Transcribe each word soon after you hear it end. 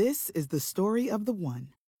This is the story of the one.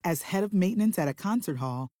 As head of maintenance at a concert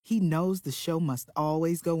hall, he knows the show must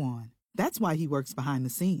always go on. That's why he works behind the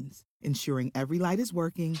scenes, ensuring every light is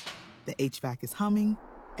working, the HVAC is humming,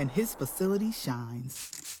 and his facility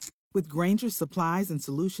shines. With Grainger's supplies and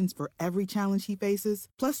solutions for every challenge he faces,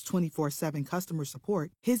 plus 24/7 customer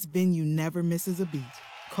support, his venue never misses a beat.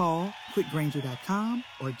 Call quickgrainger.com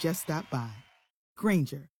or just stop by.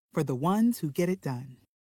 Grainger, for the ones who get it done.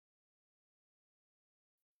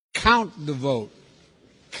 Count the vote.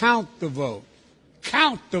 Count the vote.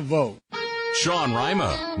 Count the vote. Sean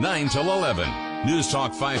Rima, 9 till 11. News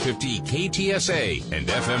Talk 550 KTSA and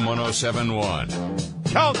FM 1071.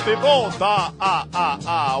 Count the vote.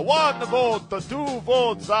 One vote, two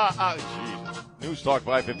votes. News Talk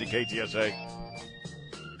 550 KTSA.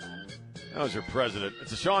 That was your president.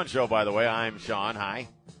 It's a Sean show, by the way. I'm Sean. Hi.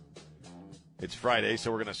 It's Friday,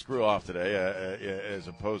 so we're going to screw off today, as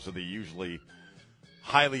opposed to the usually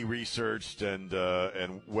highly researched and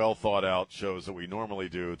well thought out shows that we normally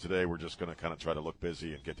do. Today, we're just going to kind of try to look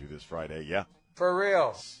busy and get through this Friday. Yeah? For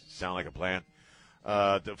real. Sound like a plan.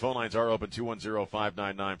 The phone lines are open,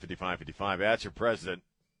 210-599-5555. That's your president.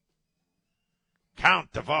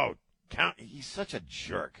 Count the vote. Count. He's such a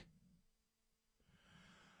jerk.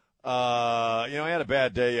 He had a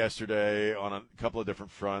bad day yesterday on a couple of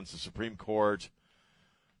different fronts. The Supreme Court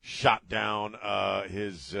shot down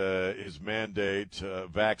his mandate,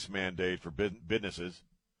 vax mandate for businesses.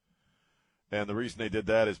 And the reason they did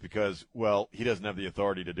that is because, well, he doesn't have the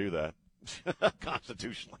authority to do that.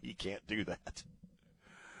 Constitutionally, he can't do that.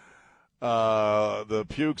 The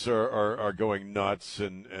pukes are going nuts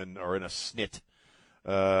and are in a snit.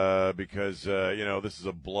 Because this is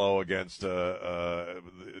a blow against the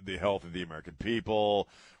health of the American people.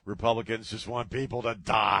 Republicans just want people to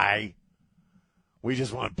die. We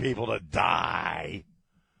just want people to die.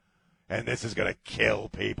 And this is going to kill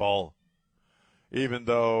people. Even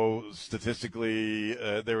though statistically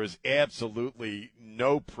there is absolutely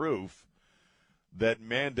no proof that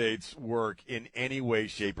mandates work in any way,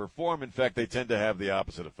 shape, or form. In fact, they tend to have the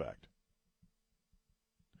opposite effect.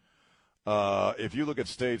 If you look at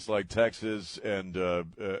states like Texas and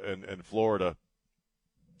Florida,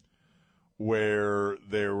 where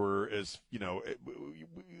there were,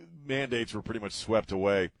 mandates were pretty much swept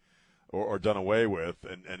away or done away with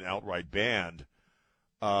and outright banned,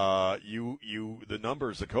 the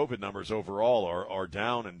COVID numbers overall are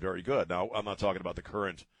down and very good. Now, I'm not talking about the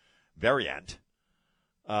current variant,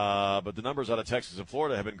 but the numbers out of Texas and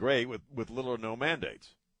Florida have been great with little or no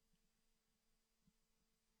mandates.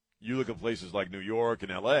 You look at places like New York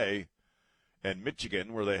and L.A. and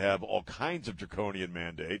Michigan, where they have all kinds of draconian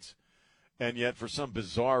mandates, and yet for some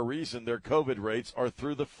bizarre reason their COVID rates are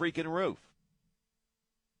through the freaking roof.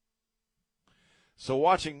 So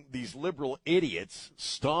watching these liberal idiots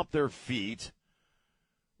stomp their feet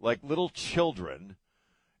like little children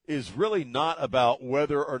is really not about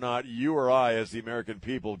whether or not you or I as the American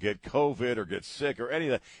people get COVID or get sick or any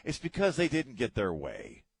of that. It's because they didn't get their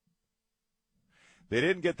way. They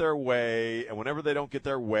didn't get their way, and whenever they don't get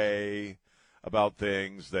their way about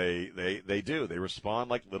things, they do. They respond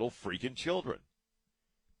like little freaking children.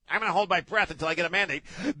 I'm going to hold my breath until I get a mandate.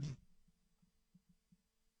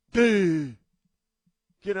 It's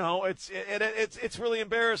really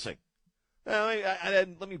embarrassing.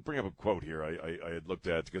 Let me bring up a quote here I had looked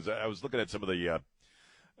at, because I was looking at some of the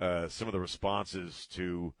responses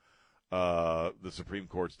to the Supreme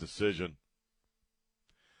Court's decision.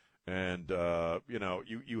 And,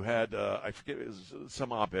 you had, I forget, it was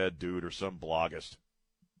some op-ed dude or some bloggist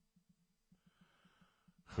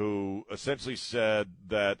who essentially said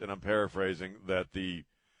that, and I'm paraphrasing, that the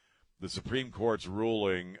Supreme Court's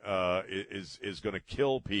ruling is going to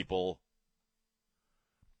kill people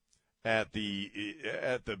at the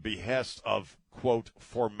behest of, quote,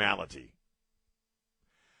 formality.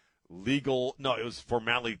 It was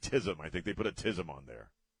formalitism. I think they put a tism on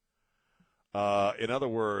there. In other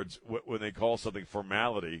words, when they call something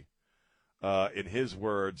formality, in his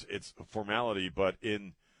words, it's formality, but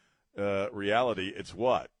in reality, it's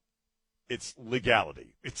what? It's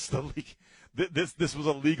legality. It's this was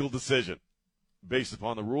a legal decision based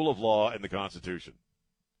upon the rule of law and the Constitution.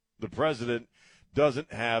 The president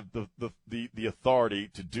doesn't have the authority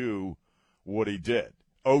to do what he did.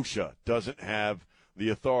 OSHA doesn't have the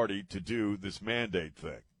authority to do this mandate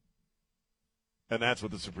thing. And that's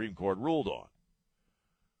what the Supreme Court ruled on.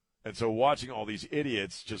 And so watching all these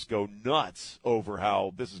idiots just go nuts over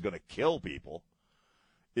how this is going to kill people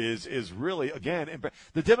is really, again,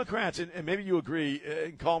 the Democrats, and maybe you agree,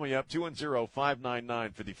 and call me up,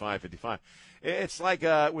 210-599-5555. It's like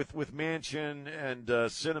with Manchin and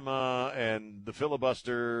Sinema and the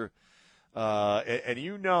filibuster, and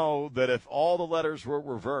you know that if all the letters were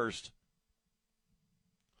reversed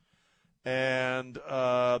and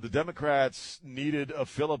the Democrats needed a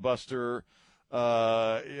filibuster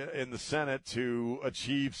in the Senate to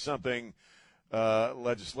achieve something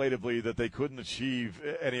legislatively that they couldn't achieve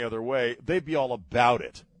any other way, they'd be all about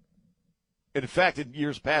it. In fact, in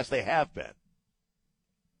years past, they have been.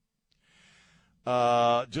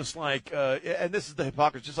 Just like, and this is the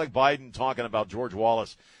hypocrisy, just like Biden talking about George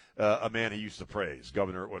Wallace, a man he used to praise,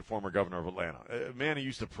 former governor of Atlanta, a man he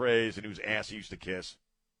used to praise and whose ass he used to kiss.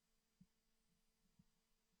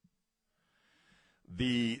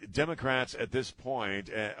 The Democrats at this point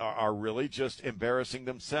are really just embarrassing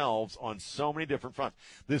themselves on so many different fronts.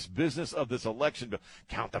 This business of this election bill,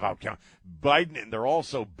 count the vote, count. Biden, and they're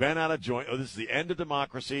also bent out of joint. Oh, this is the end of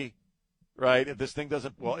democracy, right? If this thing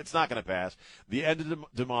doesn't, well, it's not going to pass. The end of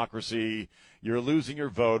democracy, you're losing your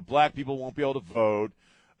vote. Black people won't be able to vote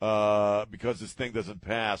because this thing doesn't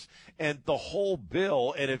pass. And the whole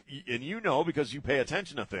bill, and you know because you pay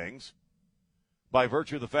attention to things, by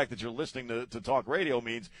virtue of the fact that you're listening to talk radio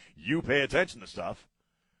means you pay attention to stuff.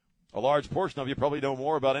 A large portion of you probably know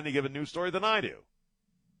more about any given news story than I do.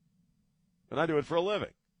 And I do it for a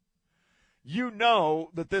living. You know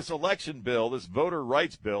that this election bill, this voter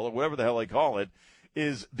rights bill, or whatever the hell they call it,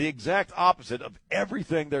 is the exact opposite of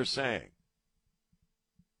everything they're saying.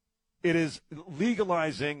 It is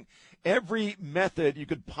legalizing every method you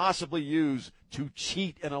could possibly use to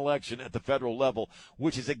cheat an election at the federal level,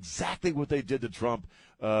 which is exactly what they did to Trump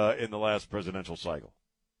in the last presidential cycle.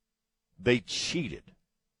 They cheated.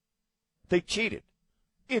 They cheated.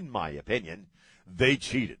 In my opinion, they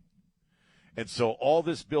cheated. And so all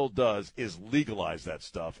this bill does is legalize that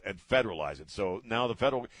stuff and federalize it. So now the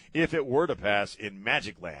federal, if it were to pass in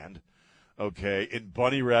Magic Land, okay, in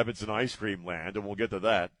Bunny Rabbits and Ice Cream Land, and we'll get to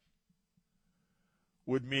that,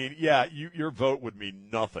 would mean, yeah, your vote would mean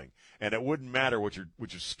nothing, and it wouldn't matter what your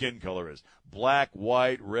skin color is: black,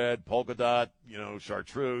 white, red, polka dot,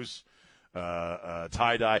 chartreuse,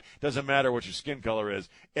 tie dye. Doesn't matter what your skin color is.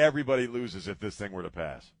 Everybody loses if this thing were to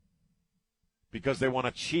pass, because they want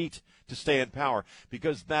to cheat to stay in power,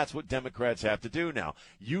 because that's what Democrats have to do now.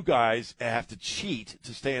 You guys have to cheat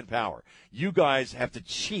to stay in power. You guys have to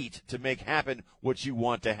cheat to make happen what you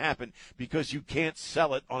want to happen, because you can't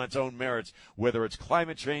sell it on its own merits, whether it's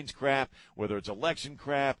climate change crap, whether it's election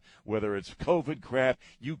crap, whether it's COVID crap.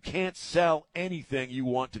 You can't sell anything you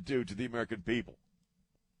want to do to the American people.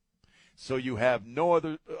 So you have no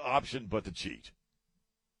other option but to cheat.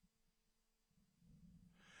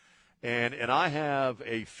 And I have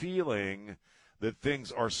a feeling that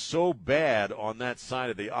things are so bad on that side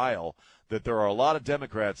of the aisle that there are a lot of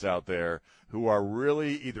Democrats out there who are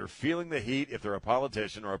really either feeling the heat, if they're a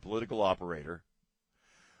politician or a political operator,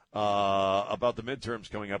 about the midterms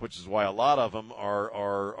coming up, which is why a lot of them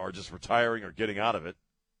are just retiring or getting out of it.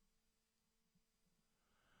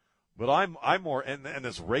 But I'm more, and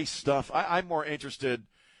this race stuff, I'm more interested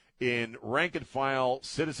in rank and file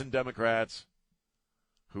citizen Democrats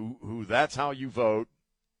who that's how you vote,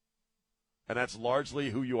 and that's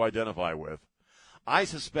largely who you identify with. I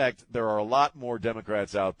suspect there are a lot more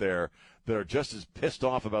Democrats out there that are just as pissed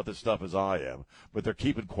off about this stuff as I am, but they're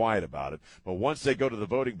keeping quiet about it. But once they go to the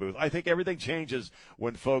voting booth, I think everything changes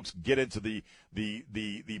when folks get into the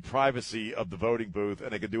privacy of the voting booth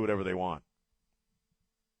and they can do whatever they want.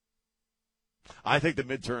 I think the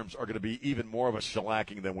midterms are going to be even more of a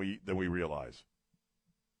shellacking than we realize.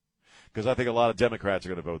 Because I think a lot of Democrats are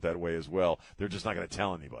going to vote that way as well. They're just not going to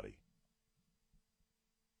tell anybody.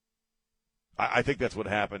 I think that's what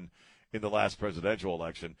happened in the last presidential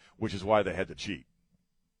election, which is why they had to cheat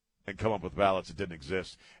and come up with ballots that didn't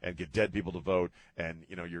exist and get dead people to vote and,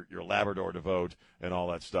 your Labrador to vote and all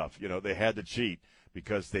that stuff. They had to cheat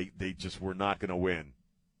because they just were not going to win.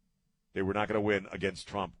 They were not going to win against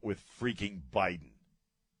Trump with freaking Biden,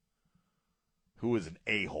 who is an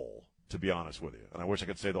a-hole, to be honest with you. And I wish I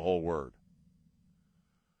could say the whole word.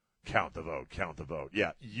 Count the vote, count the vote.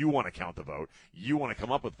 Yeah, you want to count the vote. You want to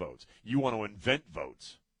come up with votes. You want to invent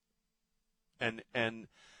votes. And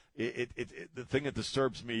the thing that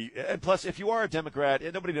disturbs me, and plus, if you are a Democrat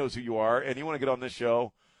and nobody knows who you are, and you want to get on this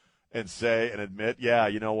show and say and admit, yeah,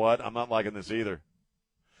 you know what, I'm not liking this either.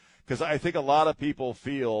 Because I think a lot of people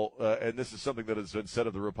feel, and this is something that has been said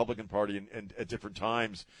of the Republican Party and at different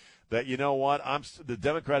times, that, you know what, the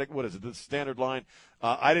Democratic, what is it, the standard line?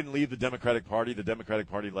 I didn't leave the Democratic Party. The Democratic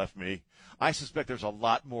Party left me. I suspect there's a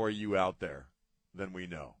lot more of you out there then we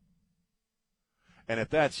know. And if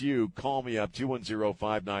that's you, call me up,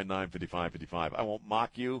 210-599-5555. I won't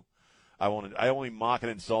mock you. I only mock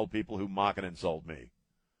and insult people who mock and insult me.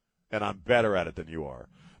 And I'm better at it than you are.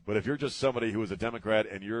 But if you're just somebody who is a Democrat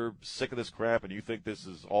and you're sick of this crap and you think this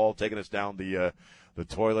is all taking us down the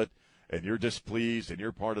toilet and you're displeased and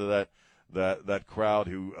you're part of that crowd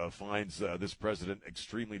who finds this president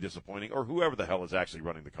extremely disappointing, or whoever the hell is actually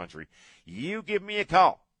running the country, you give me a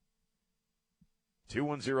call.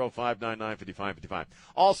 210-599-5555.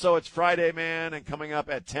 Also, it's Friday, man, and coming up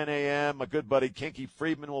at 10 a.m., my good buddy Kinky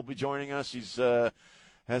Friedman will be joining us. He's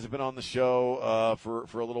hasn't been on the show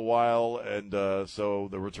for a little while, and so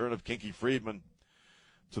the return of Kinky Friedman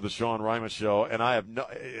to the Sean Rima Show. And I have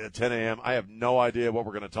at 10 a.m., I have no idea what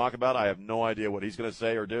we're going to talk about. I have no idea what he's going to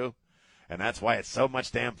say or do, and that's why it's so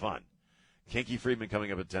much damn fun. Kinky Friedman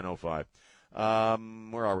coming up at 10:05.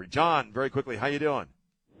 Where are we? John, very quickly, how you doing?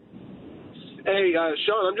 Hey,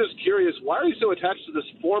 Sean, I'm just curious, why are you so attached to this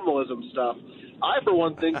formalism stuff? I, for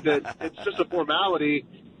one, think that it's just a formality.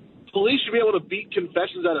 Police should be able to beat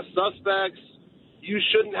confessions out of suspects. You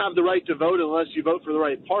shouldn't have the right to vote unless you vote for the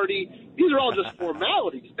right party. These are all just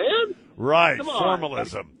formalities, man. Right, Come on.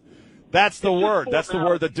 formalism. That's the word. That's the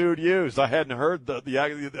word the dude used. I hadn't heard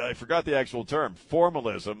I forgot the actual term,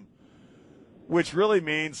 formalism, which really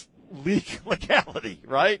means legality,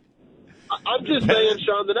 right? I'm just saying,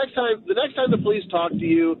 Sean, the next time the police talk to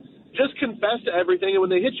you, just confess to everything, and when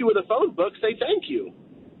they hit you with a phone book, say thank you.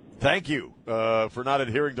 Thank you for not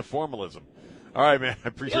adhering to formalism. All right, man. I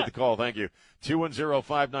appreciate the call. Thank you.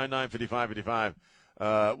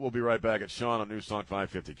 210-599-5555. We'll be right back at Sean on News Talk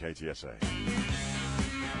 550 KTSA.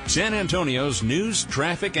 San Antonio's news,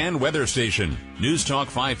 traffic, and weather station. News Talk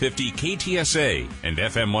 550 KTSA and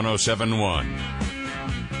FM 107.1.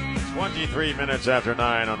 23 minutes after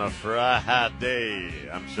 9 on a Friday.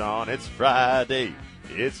 I'm Sean. It's Friday.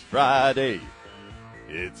 It's Friday.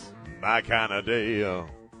 It's my kind of day.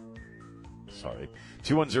 Sorry.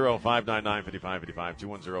 210-599-5555.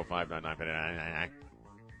 210-599-5555.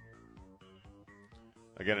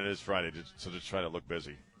 Again, it is Friday, so just try to look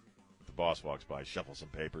busy. If the boss walks by, shuffle some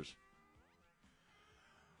papers.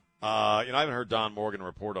 I haven't heard Don Morgan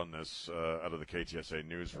report on this out of the KTSA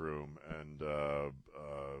newsroom, and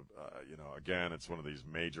again, it's one of these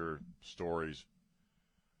major stories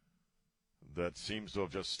that seems to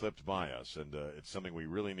have just slipped by us, and it's something we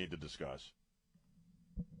really need to discuss.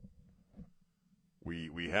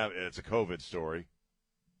 We have it's a COVID story.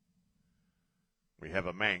 We have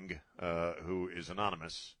a Meng who is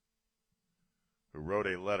anonymous, who wrote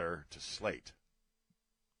a letter to Slate.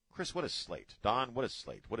 Chris, what is Slate? Don, what is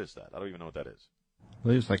Slate? What is that? I don't even know what that is.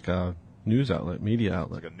 Well, it's like a news outlet, media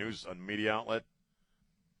outlet. It's like a media outlet?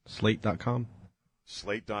 Slate.com.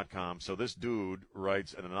 Slate.com. So this dude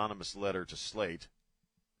writes an anonymous letter to Slate.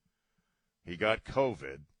 He got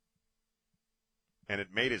COVID, and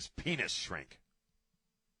it made his penis shrink.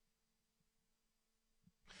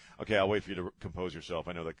 Okay, I'll wait for you to compose yourself.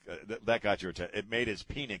 I know that got your attention. It made his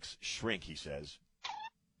penis shrink, he says.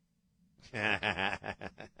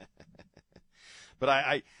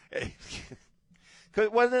 But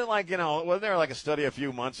wasn't it like, wasn't there like a study a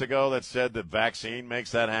few months ago that said the vaccine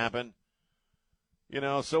makes that happen?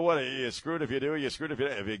 So what? Are you screwed if you do? You're screwed if you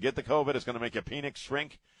don't. If you get the COVID, it's going to make your penis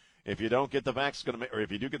shrink. If you don't get the vax, it's going to make, or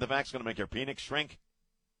if you do get the vax, it's going to make your penis shrink.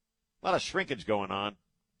 A lot of shrinkage going on.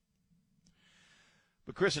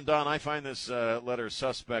 But Chris and Don, I find this letter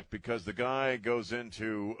suspect because the guy goes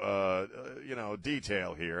into,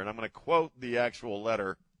 detail here. And I'm going to quote the actual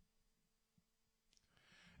letter.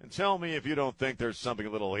 And tell me if you don't think there's something a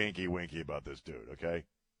little hinky-winky about this dude, okay?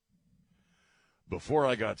 Before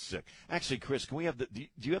I got sick. Actually, Chris, can we have do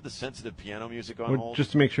you have the sensitive piano music on hold?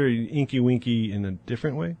 Just to make sure you inky-winky in a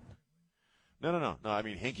different way? No. I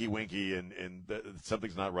mean, hinky-winky and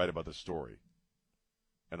something's not right about the story.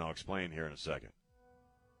 And I'll explain here in a second.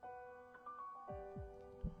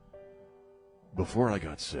 Before I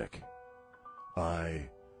got sick, I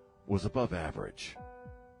was above average.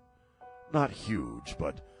 Not huge,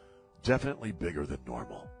 but definitely bigger than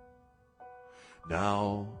normal.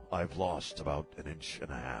 Now I've lost about 1.5 inches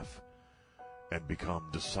and become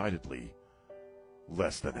decidedly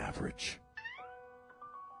less than average.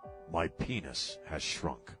 My penis has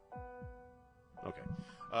shrunk. Okay.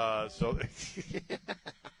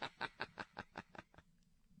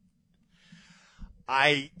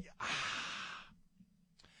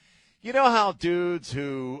 You know how dudes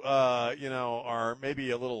who, are maybe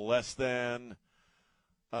a little less than,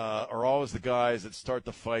 are always the guys that start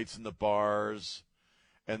the fights in the bars,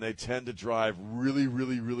 and they tend to drive really,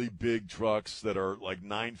 really, really big trucks that are like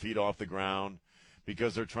 9 feet off the ground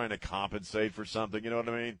because they're trying to compensate for something. You know what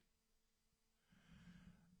I mean?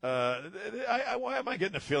 Why am I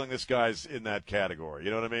getting the feeling this guy's in that category?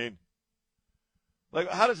 You know what I mean? Like,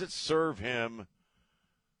 how does it serve him,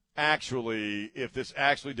 actually, if this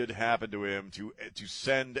actually did happen to him, to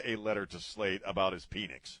send a letter to Slate about his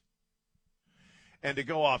penis? And to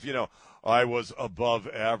go off, I was above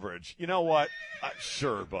average. You know what?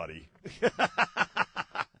 Sure, buddy.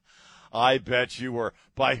 I bet you were.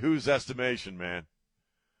 By whose estimation, man?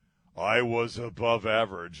 I was above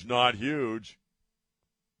average, not huge.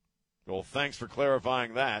 Well, thanks for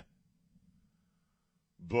clarifying that.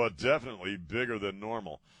 But definitely bigger than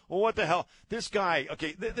normal. Well, what the hell? This guy,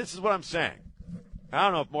 okay, this is what I'm saying. I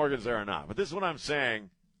don't know if Morgan's there or not, but this is what I'm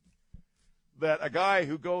saying. That a guy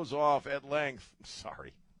who goes off at length,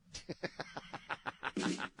 sorry.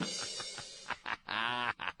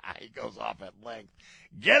 He goes off at length.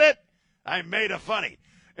 Get it? I made a funny.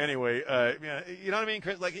 Anyway, you know what I mean,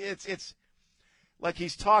 Chris? Like, it's like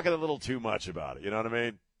he's talking a little too much about it. You know what I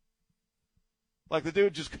mean? Like, the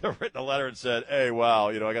dude just could have written a letter and said, hey, wow,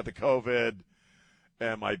 I got the COVID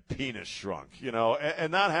and my penis shrunk,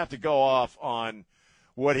 and not have to go off on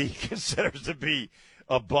what he considers to be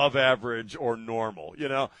above average or normal.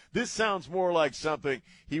 This sounds more like something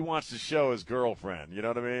he wants to show his girlfriend. You know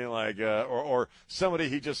what I mean? Like, or somebody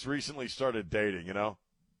he just recently started dating,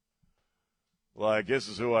 Like, this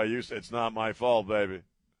is who I used to. It's not my fault, baby.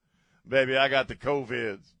 Baby, I got the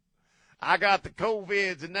COVIDs. I got the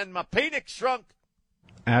COVIDs, and then my penis shrunk.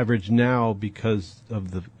 Average now because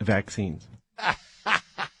of the vaccines.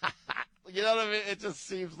 You know what I mean? It just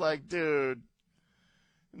seems like, dude,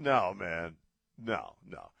 no, man. No.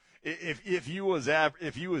 If you was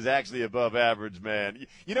actually above average, man,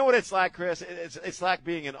 you know what it's like, Chris? It's like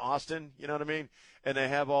being in Austin. You know what I mean? And they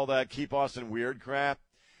have all that keep Austin weird crap,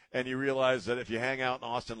 and you realize that if you hang out in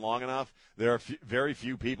Austin long enough, there are very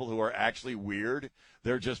few people who are actually weird.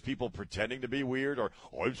 They're just people pretending to be weird, or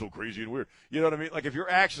I'm so crazy and weird. You know what I mean? Like, if you're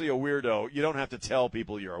actually a weirdo, you don't have to tell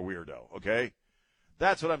people you're a weirdo. Okay,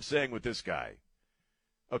 that's what I'm saying with this guy.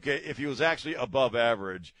 Okay, if he was actually above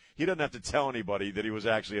average, he doesn't have to tell anybody that he was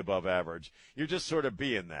actually above average. You're just sort of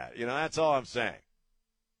being that. That's all I'm saying.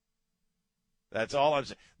 That's all I'm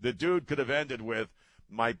saying. The dude could have ended with,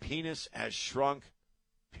 my penis has shrunk,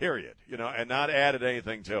 period, and not added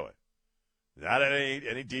anything to it. Not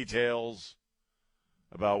any details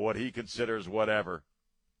about what he considers whatever.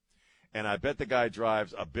 And I bet the guy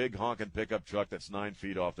drives a big honking pickup truck that's 9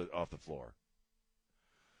 feet off the floor.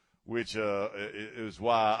 Which is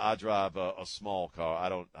why I drive a small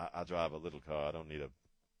car. I drive a little car. I don't need to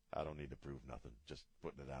prove nothing. Just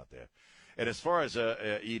putting it out there. And as far as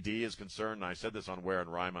ED is concerned, and I said this on Ware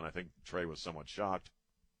and Ryman, I think Trey was somewhat shocked.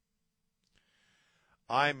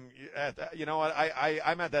 I'm at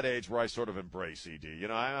that age where I sort of embrace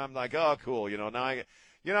ED. I'm like, oh, cool.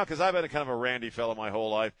 Now because I've been a kind of a randy fellow my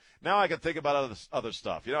whole life. Now I can think about other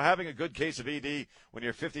stuff. Having a good case of ED when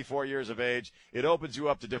you're 54 years of age, it opens you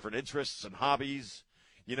up to different interests and hobbies.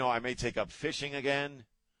 I may take up fishing again.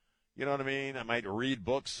 You know what I mean? I might read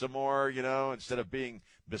books some more, instead of being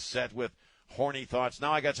beset with horny thoughts.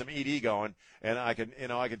 Now I got some ED going, and I can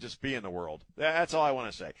just be in the world. That's all I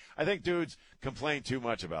want to say. I think dudes complain too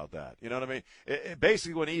much about that. You know what I mean?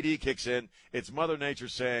 Basically, when ED kicks in, it's Mother Nature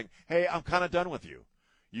saying, hey, I'm kind of done with you.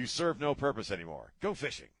 You serve no purpose anymore. Go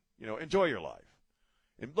fishing. Enjoy your life.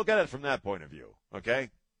 And look at it from that point of view, okay?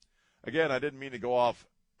 Again, I didn't mean to go off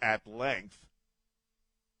at length,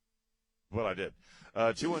 but I did.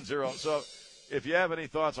 210. So if you have any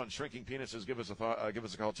thoughts on shrinking penises, give us a call.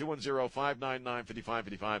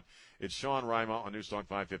 210-599-5555. It's Sean Rima on Newstalk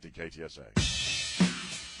 550 KTSA.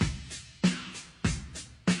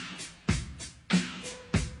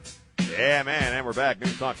 Yeah, man, and we're back.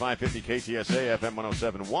 Newstalk 550 KTSA, FM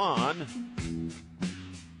 107.1.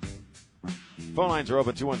 Phone lines are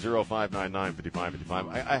open,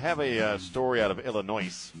 210-599-5555. I have a story out of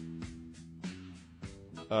Illinois,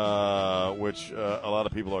 which a lot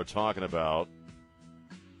of people are talking about.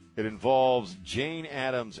 It involves Jane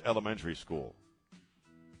Addams Elementary School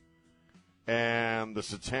and the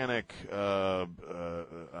satanic, I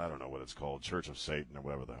don't know what it's called, Church of Satan or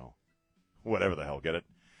whatever the hell, get it?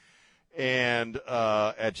 And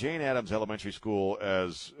at Jane Addams Elementary School,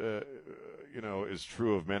 as is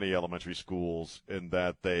true of many elementary schools, in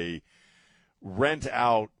that they rent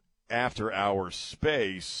out after-hour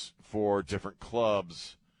space for different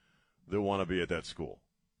clubs that want to be at that school.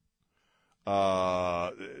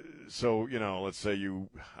 So, let's say you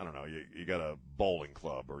got a bowling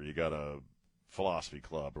club, or you got a philosophy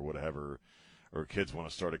club, or whatever, or kids want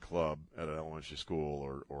to start a club at an elementary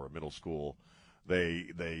school or a middle school.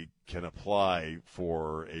 they can apply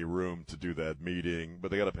for a room to do that meeting,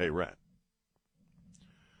 but they got to pay rent.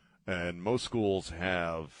 And most schools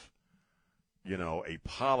have, a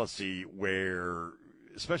policy where,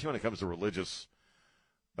 especially when it comes to religious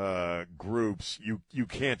groups, you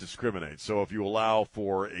can't discriminate. So if you allow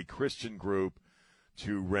for a Christian group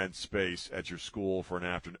to rent space at your school for an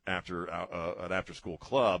after school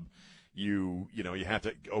club, you have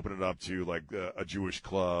to open it up to like a Jewish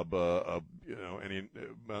club, any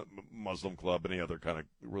Muslim club, any other kind of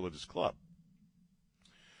religious club.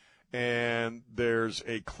 And there's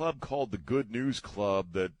a club called the Good News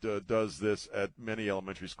Club that does this at many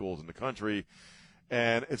elementary schools in the country,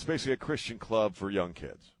 and it's basically a Christian club for young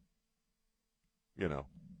kids.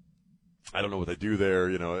 I don't know what they do there,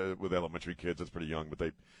 with elementary kids. That's pretty young, but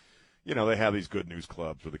they have these good news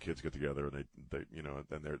clubs where the kids get together and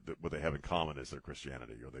and what they have in common is their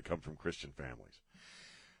Christianity, or they come from Christian families.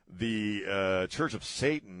 The Church of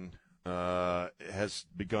Satan has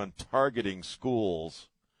begun targeting schools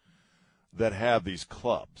that have these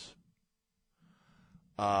clubs,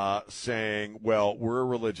 saying, well, we're a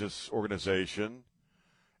religious organization,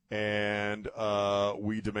 and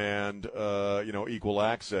we demand, equal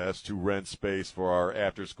access to rent space for our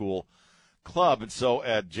after-school club. And so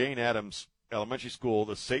at Jane Addams Elementary School,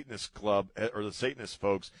 the Satanist club, or the Satanist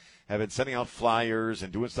folks, have been sending out flyers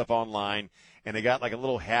and doing stuff online, and they got like a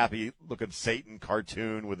little happy-looking Satan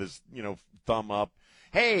cartoon with his, thumb up.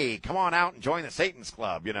 Hey, come on out and join the Satan's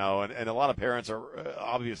club, and a lot of parents are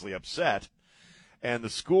obviously upset. And the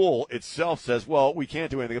school itself says, well, we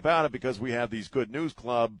can't do anything about it because we have this Good News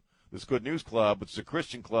Club, which is a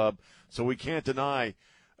Christian club, so we can't deny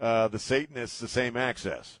the Satanists the same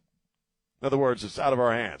access. In other words, it's out of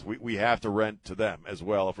our hands. We have to rent to them as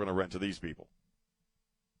well if we're going to rent to these people.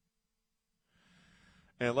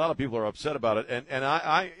 And a lot of people are upset about it. And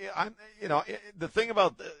I'm the thing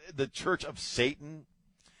about the Church of Satan,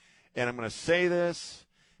 and I'm going to say this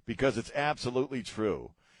because it's absolutely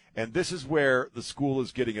true, and this is where the school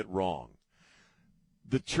is getting it wrong.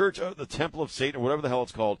 The Church of the Temple of Satan, or whatever the hell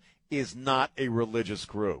it's called, is not a religious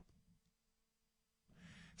group.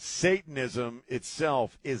 Satanism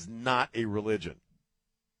itself is not a religion.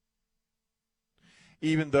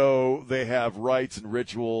 Even though they have rites and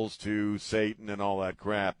rituals to Satan and all that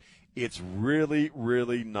crap, it's really,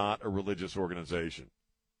 really not a religious organization.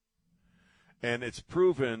 And it's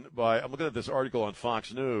proven by, I'm looking at this article on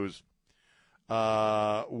Fox News,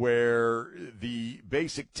 where the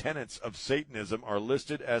basic tenets of Satanism are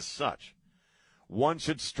listed as such. One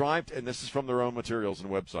should strive to, and this is from their own materials and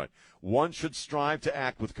website, one should strive to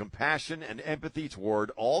act with compassion and empathy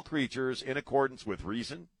toward all creatures in accordance with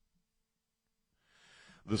reason.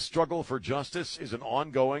 The struggle for justice is an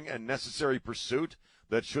ongoing and necessary pursuit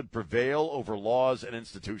that should prevail over laws and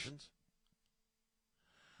institutions.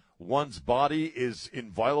 One's body is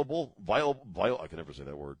inviolable, I can never say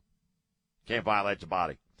that word. Can't violate the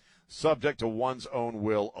body. Subject to one's own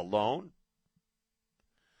will alone.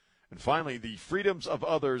 And finally, the freedoms of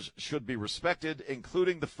others should be respected,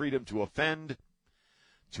 including the freedom to offend.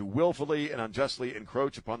 To willfully and unjustly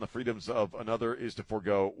encroach upon the freedoms of another is to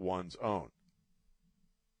forego one's own.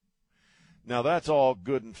 Now, that's all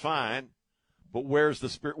good and fine, but where's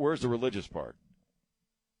the religious part?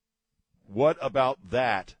 What about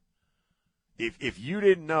that? If you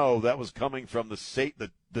didn't know that was coming from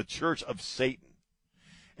the Church of Satan,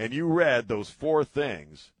 and you read those four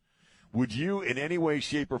things, would you in any way,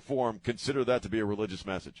 shape, or form consider that to be a religious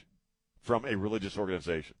message from a religious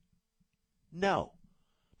organization? No,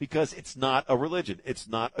 because it's not a religion. It's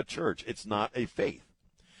not a church. It's not a faith.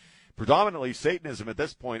 Predominantly, Satanism at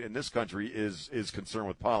this point in this country is concerned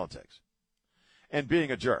with politics and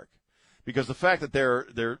being a jerk. Because the fact that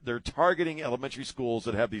they're targeting elementary schools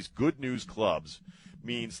that have these good news clubs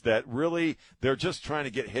means that really they're just trying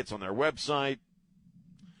to get hits on their website,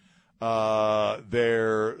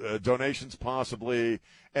 their donations possibly,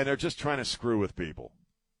 and they're just trying to screw with people.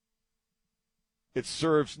 It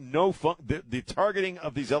serves no fun. The targeting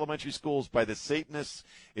of these elementary schools by the Satanists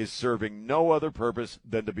is serving no other purpose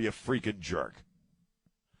than to be a freaking jerk.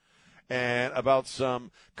 And about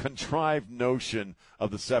some contrived notion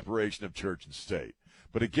of the separation of church and state.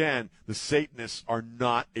 But again, the Satanists are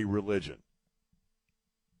not a religion.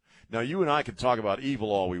 Now, you and I can talk about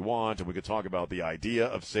evil all we want, and we can talk about the idea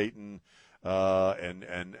of Satan and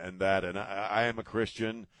that. And I am a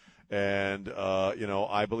Christian, and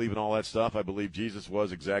I believe in all that stuff. I believe Jesus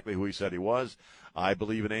was exactly who he said he was. I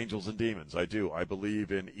believe in angels and demons. I do. I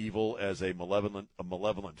believe in evil as a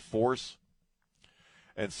malevolent force.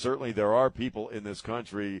 And certainly there are people in this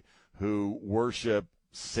country who worship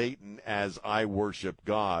Satan as I worship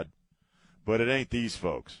God. But it ain't these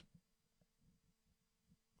folks.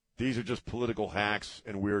 These are just political hacks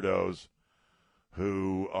and weirdos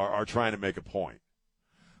who are trying to make a point.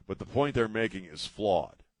 But the point they're making is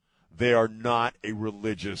flawed. They are not a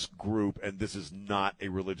religious group, and this is not a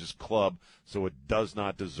religious club, so it does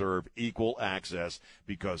not deserve equal access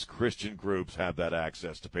because Christian groups have that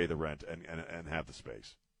access to pay the rent and have the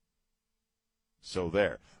space. So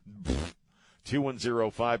there.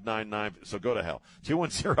 210-599, so go to hell.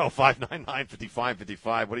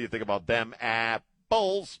 210-599-5555. What do you think about them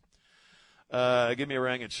apples? Give me a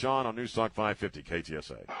ring. It's Sean on News Talk 550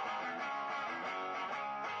 KTSA.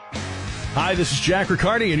 Hi, this is Jack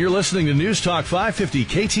Riccardi, and you're listening to News Talk 550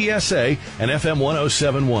 KTSA and FM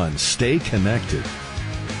 1071. Stay connected.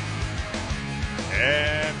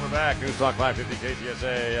 And we're back. News Talk 550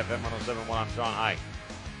 KTSA, FM 1071. I'm Sean. Hi.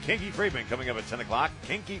 Kinky Friedman coming up at 10 o'clock.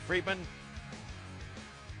 Kinky Friedman.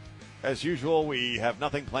 As usual, we have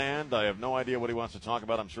nothing planned. I have no idea what he wants to talk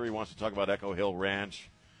about. I'm sure he wants to talk about Echo Hill Ranch,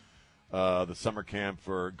 the summer camp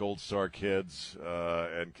for Gold Star kids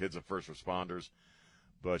and kids of first responders.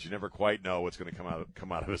 But you never quite know what's going to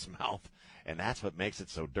come out of his mouth, and that's what makes it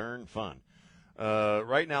so darn fun.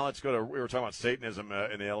 Right now, let's go to. We were talking about Satanism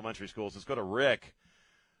in the elementary schools. Let's go to Rick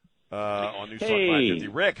on News Talk 550.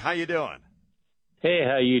 Rick, how you doing? Hey,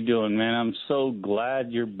 how you doing, man? I'm so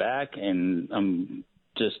glad you're back, and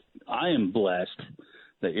I am blessed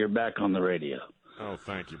that you're back on the radio. Oh,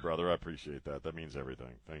 thank you, brother. I appreciate that. That means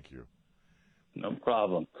everything. Thank you. No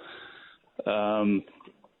problem.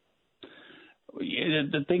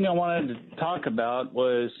 The thing I wanted to talk about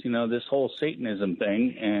was, this whole Satanism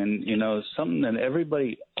thing. And, something that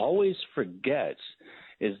everybody always forgets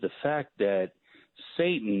is the fact that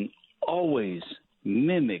Satan always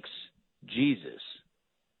mimics Jesus.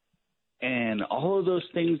 And all of those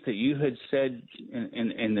things that you had said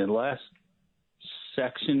in the last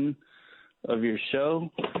section of your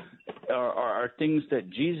show are things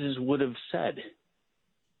that Jesus would have said.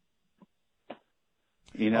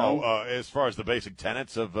 As far as the basic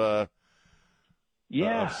tenets of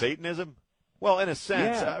Satanism? Well, in a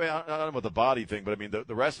sense, yeah. I mean, I don't know about the body thing, but I mean,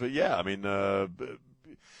 the rest of it, yeah. I mean,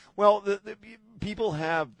 people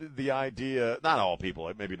have the idea, not all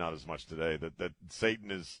people, maybe not as much today, that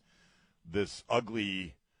Satan is this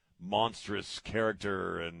ugly, monstrous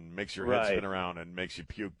character and makes your head spin around and makes you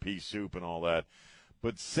puke pea soup and all that.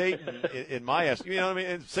 But Satan, in my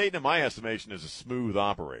estimation, is a smooth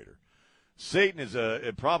operator. Satan is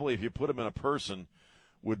probably, if you put him in a person,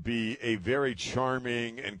 would be a very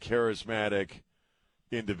charming and charismatic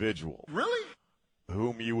individual. Really?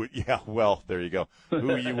 Whom you would, there you go.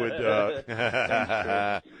 Who you would,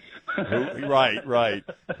 right.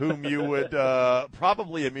 Whom you would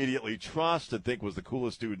probably immediately trust and think was the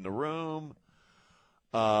coolest dude in the room,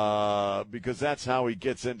 because that's how he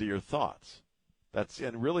gets into your thoughts.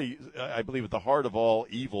 And really, I believe at the heart of all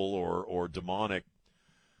evil or demonic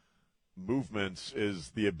movements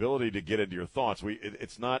is the ability to get into your thoughts.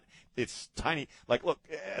 It's tiny. Like, look,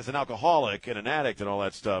 as an alcoholic and an addict and all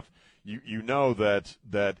that stuff, you know that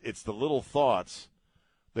it's the little thoughts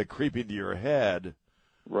that creep into your head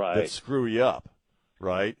that screw you up,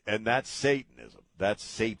 right? And that's Satanism. That's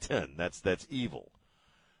Satan. That's evil.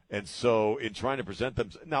 And so in trying to present them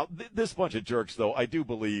now, this bunch of jerks, though, I do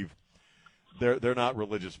believe they're not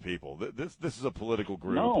religious people. This is a political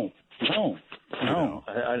group. No.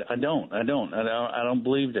 I don't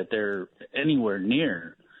believe that they're anywhere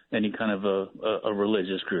near any kind of a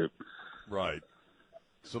religious group. Right.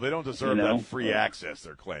 So they don't deserve that free access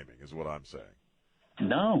they're claiming, is what I'm saying.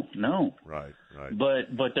 No. Right.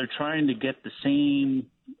 But they're trying to get the same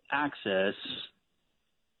access,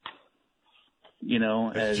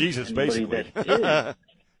 as Jesus, basically. That is.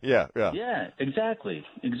 Yeah. Yeah, exactly.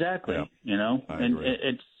 Yeah. I And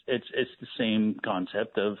agree. it's the same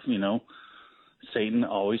concept of, Satan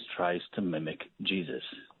always tries to mimic Jesus.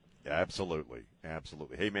 Absolutely.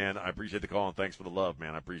 Hey, man, I appreciate the call, and thanks for the love,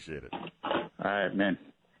 man. I appreciate it. All right, man.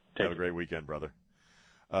 Have a great weekend, brother.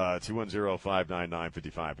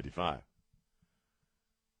 210-599-5555.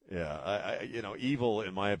 Yeah, evil,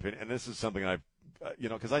 in my opinion, and this is something I've,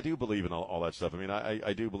 because I do believe in all that stuff. I mean,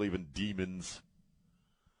 I do believe in demons.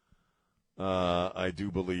 I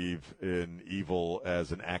do believe in evil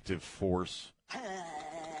as an active force.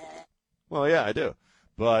 Well, yeah, I do.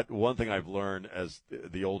 But one thing I've learned as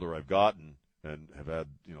the older I've gotten and have had,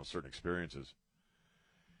 certain experiences,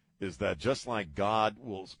 is that just like God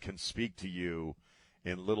can speak to you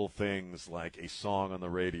in little things like a song on the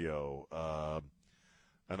radio,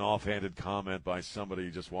 an offhanded comment by somebody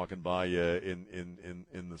just walking by you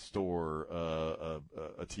in the store, a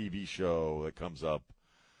TV show that comes up,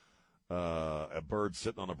 a bird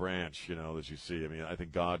sitting on a branch, that you see. I mean, I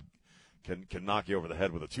think God can knock you over the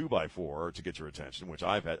head with a 2x4 to get your attention, which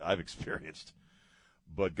I've experienced.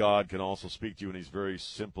 But God can also speak to you in these very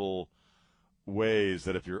simple ways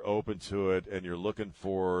that if you're open to it and you're looking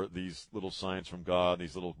for these little signs from God,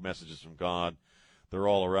 these little messages from God, they're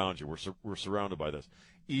all around you. We're surrounded by this.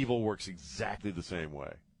 Evil works exactly the same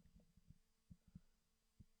way,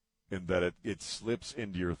 in that it slips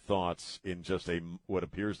into your thoughts in just what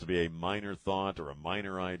appears to be a minor thought or a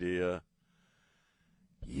minor idea.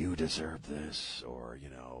 You deserve this, or,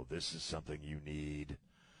 this is something you need,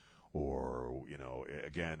 or,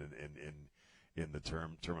 again, in the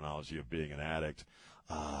terminology of being an addict,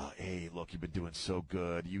 hey, look, you've been doing so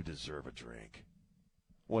good, you deserve a drink.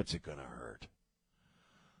 What's it going to hurt?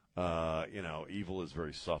 Evil is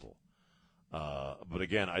very subtle. But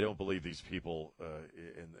again, I don't believe these people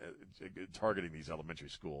in targeting these elementary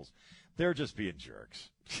schools. They're just being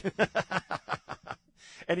jerks.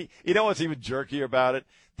 And you know what's even jerkier about it?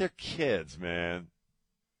 They're kids, man.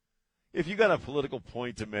 If you got a political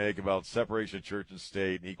point to make about separation of church and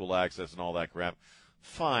state and equal access and all that crap,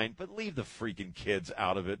 fine, but leave the freaking kids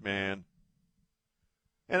out of it, man.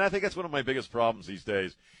 And I think that's one of my biggest problems these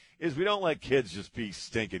days, is we don't let kids just be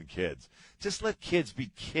stinking kids. Just let kids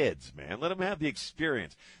be kids, man. Let them have the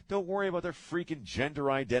experience. Don't worry about their freaking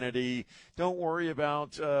gender identity. Don't worry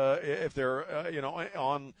about if they're,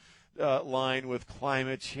 on line with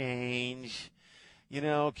climate change.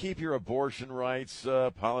 Keep your abortion rights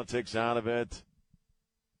politics out of it.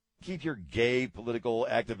 Keep your gay political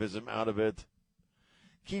activism out of it.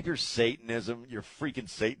 Keep your Satanism, your freaking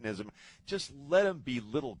Satanism. Just let them be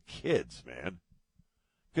little kids, man.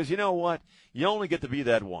 Because you know what? You only get to be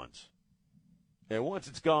that once. And once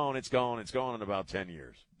it's gone, it's gone. It's gone in about 10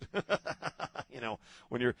 years.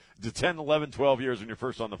 When you're 10, 11, 12 years when you're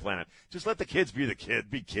first on the planet. Just let the kids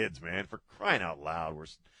be kids, man. For crying out loud.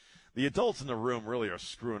 The adults in the room really are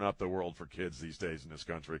screwing up the world for kids these days in this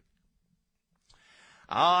country.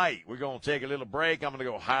 All right, we're going to take a little break. I'm going to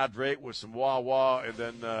go hydrate with some Wawa, and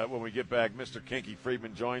then when we get back, Mr. Kinky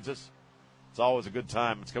Friedman joins us. It's always a good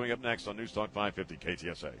time. It's coming up next on News Talk 550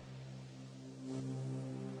 KTSA.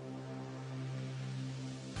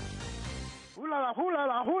 Hoo-la-la,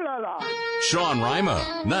 hoo-la-la, hoo-la-la. Sean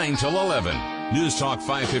Rima, 9 till 11. News Talk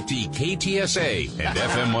 550 KTSA and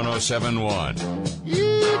FM 1071.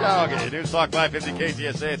 Okay, News Talk 550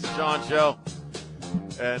 KTSA. It's the Sean Show.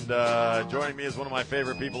 And joining me is one of my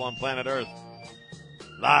favorite people on planet Earth.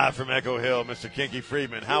 Live from Echo Hill, Mr. Kinky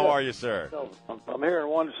Friedman. How are you, sir? I'm hearing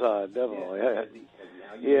one side, definitely.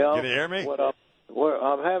 Yeah. Can you hear me?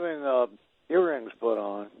 I'm having earrings put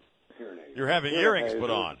on. You're having earrings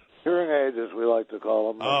put on? Hearing aids, as we like to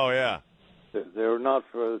call them. Oh, yeah. They're not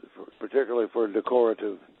particularly for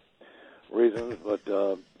decorative reasons, but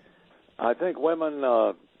I think women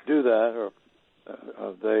do that,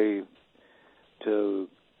 or they to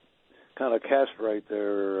kind of castrate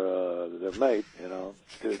their mate.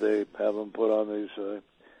 Do they have them put on these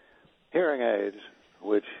hearing aids,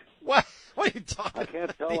 which what are you talking? I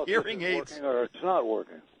can't tell the if hearing it's aids working or it's not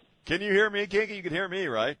working. Can you hear me, Kinky? You can hear me,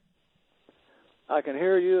 right? I can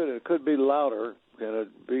hear you, and it could be louder. Can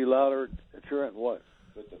it be louder at your end? What?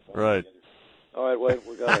 Right. All right, wait.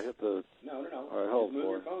 We got to hit the. No. All right, hold move for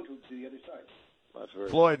your it. phone to the other side. That's very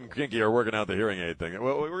Floyd and Kinky are working out the hearing aid thing.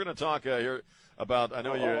 Well, we're going to talk here about. I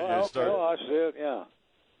know you started. Oh, I see it. Yeah.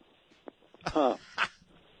 Huh.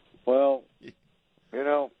 Well,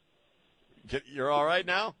 You're all right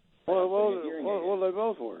now? Well, they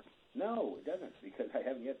both work. No, it doesn't, because I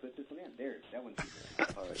haven't yet put this one in. There, that one's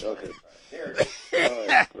all right, okay. There it is. All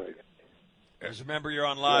right, great. Just remember, you're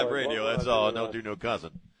on live radio. That's all. No do, no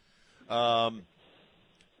cousin.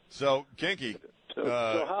 So, Kinky. So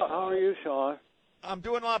how are you, Sean? I'm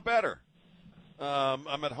doing a lot better.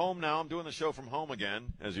 I'm at home now. I'm doing the show from home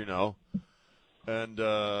again, as you know. And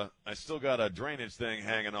I still got a drainage thing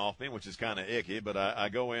hanging off me, which is kind of icky. But I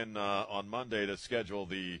go in on Monday to schedule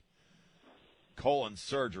the colon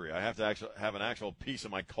surgery. I have to actually have an actual piece of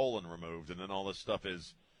my colon removed, and then all this stuff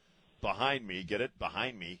is behind me. Get it?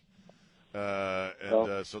 Behind me.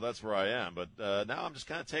 So that's where I am. But now I'm just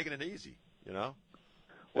kind of taking it easy,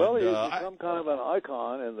 Well, and, you've become kind of an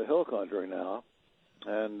icon in the hill country now.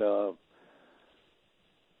 And,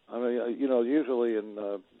 I mean, usually in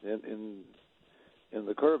the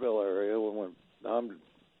Kerrville area, when I'm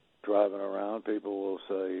driving around, people will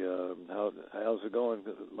say, how's it going?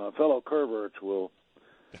 My fellow Kerverts will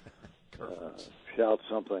shout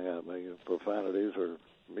something at me, profanities, or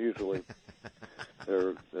usually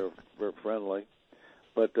they're very friendly.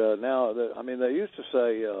 But now, they used to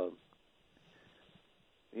say,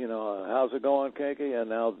 how's it going, Kinky? And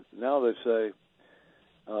now they say,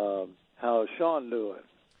 how's Sean doing?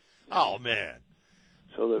 Oh man!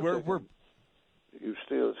 So that you've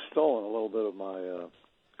stolen a little bit of my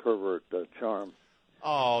Curvert charm.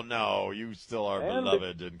 Oh no, you still are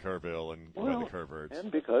beloved in Kerrville and by the Curverts.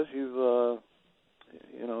 And because you've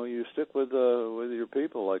you stick with your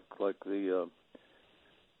people like the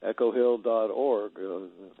EchoHill.org,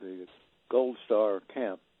 the Gold Star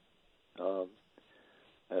camp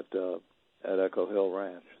at Echo Hill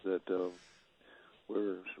Ranch that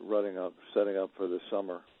we're setting up for this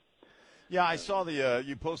summer. Yeah, I saw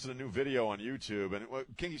you posted a new video on YouTube, and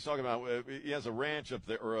what Kinky's talking about, he has a ranch up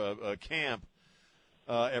there, or a camp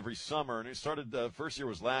every summer, and it started, first year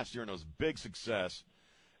was last year, and it was a big success,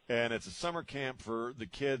 and it's a summer camp for the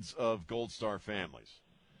kids of Gold Star families.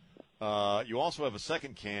 You also have a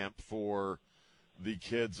second camp for the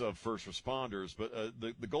kids of first responders, but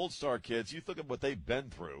the Gold Star kids, you look at what they've been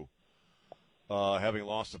through, having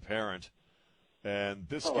lost a parent, and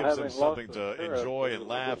this gives them something to enjoy and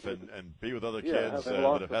laugh and be with other kids that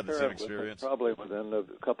have had the same experience. Probably within a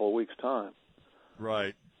couple of weeks' time.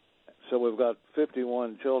 Right. So we've got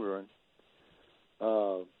 51 children,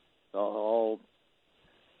 all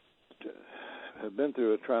have been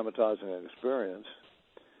through a traumatizing experience,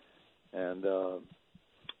 and the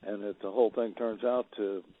whole thing turns out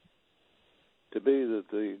to be that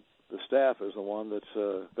the staff is the one that's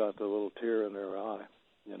got the little tear in their eye,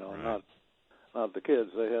 right. not the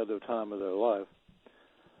kids. They had the time of their life,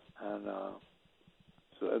 and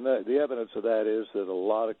the evidence of that is that a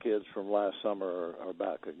lot of kids from last summer are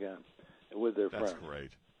back again with their friends. That's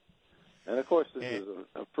great. And of course, this is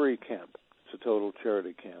a free camp. It's a total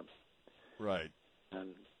charity camp. Right.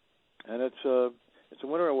 And it's a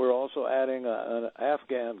winter, and we're also adding an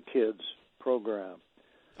Afghan kids program.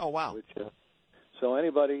 Oh wow! So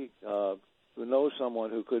anybody who knows someone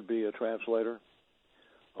who could be a translator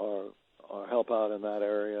or help out in that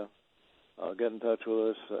area, get in touch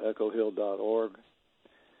with us, EchoHill.org.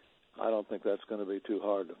 I don't think that's going to be too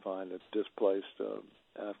hard to find displaced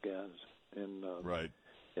Afghans in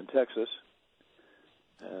Texas,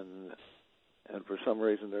 and for some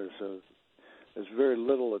reason there's very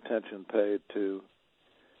little attention paid to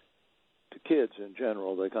kids in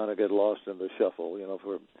general. They kind of get lost in the shuffle,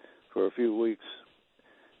 for a few weeks,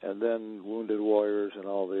 and then Wounded Warriors and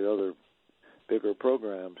all the other bigger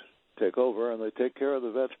programs take over, and they take care of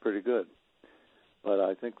the vets pretty good. But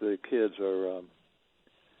I think the kids are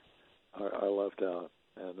left out,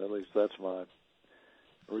 and at least that's my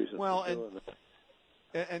reason for doing that.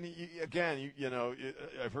 And again,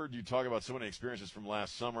 I've heard you talk about so many experiences from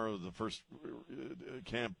last summer, the first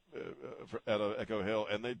camp at Echo Hill,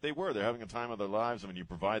 and they're having a time of their lives. I mean, you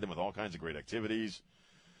provide them with all kinds of great activities.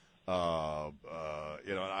 I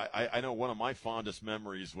know one of my fondest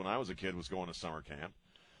memories when I was a kid was going to summer camp,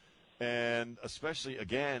 and especially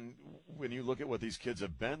again when you look at what these kids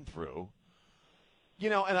have been through.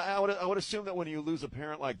 And I would assume that when you lose a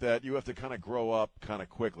parent like that, you have to kind of grow up kind of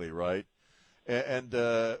quickly, right? And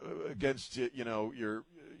against your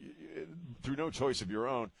through no choice of your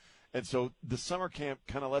own, and so the summer camp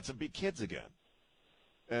kind of lets them be kids again,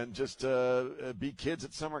 and just be kids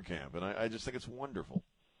at summer camp, and I just think it's wonderful.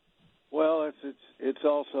 Well, it's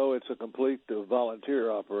also a complete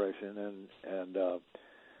volunteer operation, and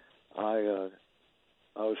I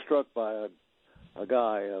was struck by a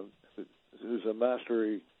guy who's a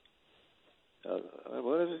master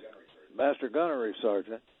gunnery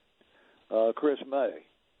sergeant. Chris May.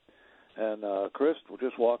 And Chris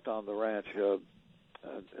just walked on the ranch as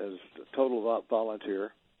a total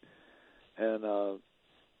volunteer. And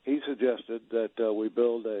he suggested that we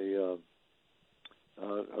build a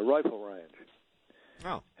rifle range.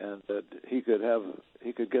 Oh. And that he could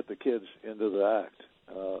get the kids into the act,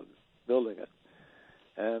 building it.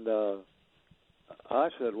 And I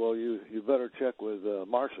said, well, you better check with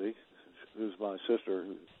Marcy, who's my sister,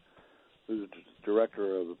 who's the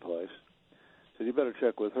director of the place. So you better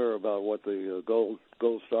check with her about what the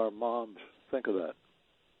Gold Star moms think of that.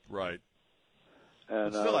 Right.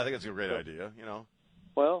 And but still, I think it's a great idea.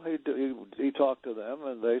 Well, he talked to them,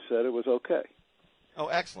 and they said it was okay. Oh,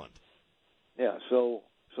 excellent. Yeah. So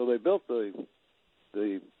they built the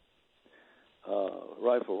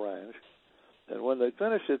rifle range, and when they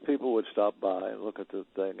finished it, people would stop by and look at the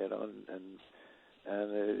thing,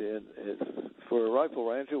 and for a rifle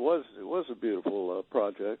range, it was a beautiful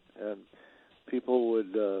project, and people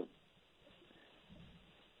would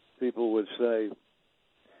say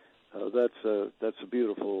that's a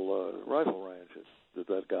beautiful rifle range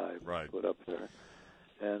that guy put up there,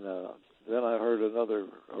 and then I heard a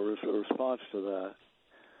response to that.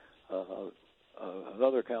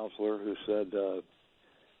 another counselor who said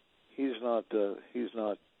he's not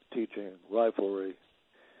teaching riflery.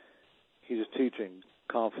 He's teaching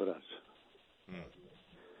confidence.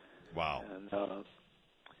 Wow.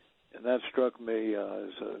 And that struck me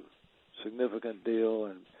as a significant deal,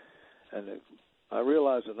 and I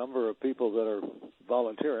realize the number of people that are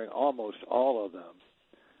volunteering, almost all of them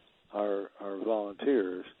are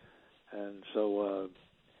volunteers, and so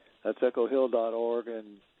that's echohill.org,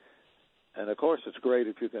 and of course it's great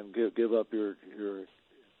if you can give up your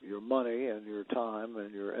money and your time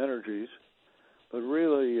and your energies, but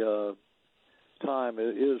really time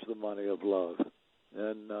is the money of love,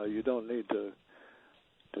 and you don't need to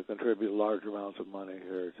contribute large amounts of money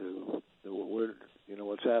here.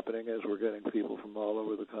 What's happening is we're getting people from all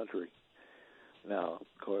over the country now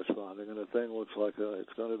corresponding, and the thing looks like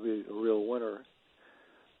it's going to be a real winner.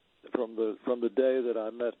 From the day that I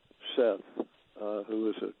met Seth, who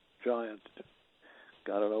is a giant,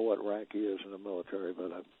 I don't know what rank he is in the military,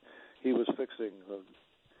 but he was fixing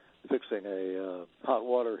a hot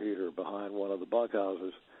water heater behind one of the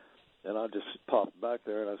bunkhouses, and I just popped back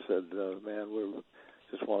there and I said, "Man, we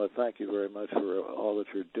just want to thank you very much for all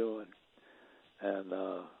that you're doing, and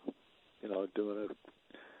doing it."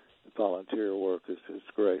 Volunteer work is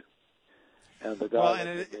great. And the guy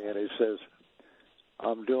looked at me and he says,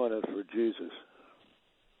 "I'm doing it for Jesus."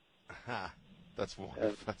 That's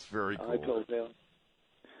wonderful. That's very cool. I told him,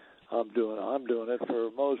 I'm doing it for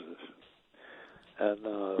Moses.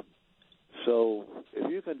 And so if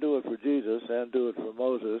you can do it for Jesus and do it for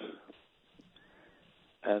Moses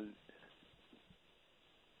and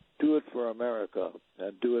do it for America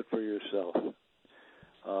and do it for yourself,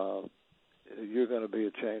 you're going to be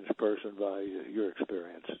a changed person by your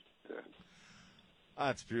experience there.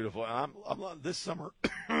 That's beautiful. I'm this summer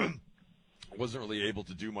wasn't really able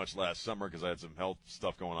to do much last summer because I had some health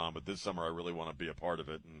stuff going on. But this summer I really want to be a part of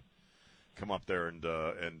it and come up there and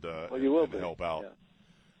help out.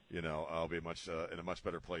 Yeah. I'll be in a much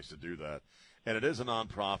better place to do that. And it is a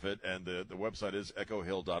nonprofit, and the website is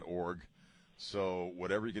echohill.org. So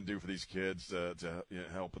whatever you can do for these kids to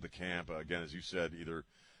help with the camp, again, as you said, either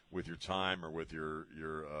with your time or with your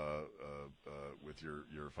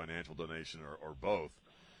financial donation or both,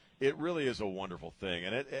 it really is a wonderful thing.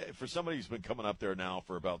 And it for somebody who's been coming up there now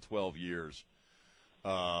for about 12 years,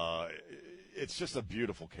 it's just a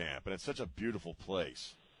beautiful camp, and it's such a beautiful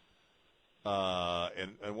place.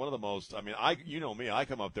 And one of the most, I mean, I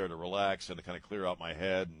come up there to relax and to kind of clear out my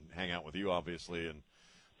head and hang out with you, obviously,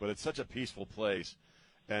 but it's such a peaceful place.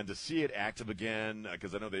 And to see it active again,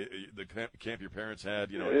 because I know the camp your parents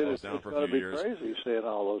had, it closed down for a few years. It's going to be crazy seeing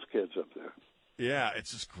all those kids up there. Yeah,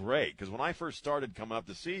 it's just great, because when I first started coming up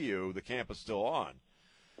to see you, the camp was still on.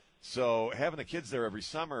 So having the kids there every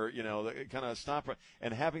summer, they kind of stop,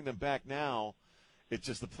 and having them back now, it's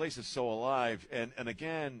just the place is so alive. And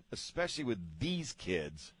again, especially with these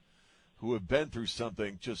kids who have been through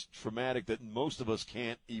something just traumatic that most of us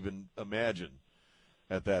can't even imagine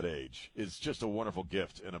at that age. It's just a wonderful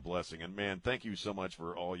gift and a blessing. And, man, thank you so much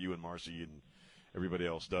for all you and Marcy and everybody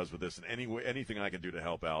else does with this. And anything I can do to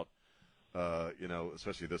help out,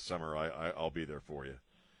 especially this summer, I'll be there for you.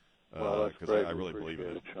 Well, that's great. I really believe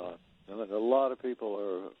in it. Sean. And a lot of people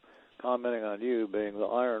are commenting on you being the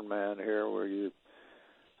Iron Man here, where you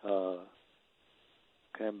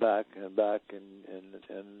came back and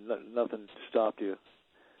nothing stopped you.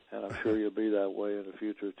 And I'm sure you'll be that way in the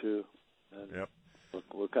future, too. And yep.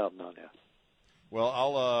 We're counting on you. Well,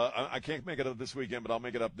 I can't make it up this weekend, but I'll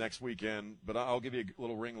make it up next weekend. But I'll give you a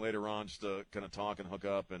little ring later on just to kind of talk and hook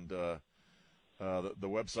up. And the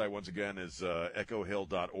website, once again, is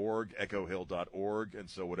echohill.org, echohill.org. And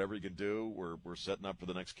so whatever you can do, we're setting up for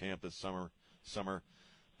the next camp this summer.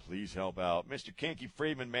 Please help out. Mr. Kinky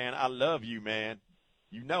Freeman, man, I love you, man.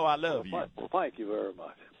 You know I love you. Well, thank you very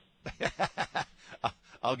much.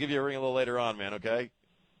 I'll give you a ring a little later on, man, okay?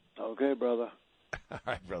 Okay, brother. All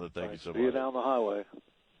right, brother. Thank you so much. See you down the highway.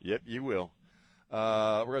 Yep, you will.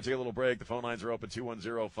 We're going to take a little break. The phone lines are open,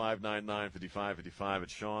 210-599-5555.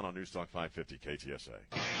 It's Sean on News Talk 550 KTSA.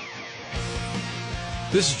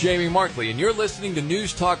 This is Jamie Markley, and you're listening to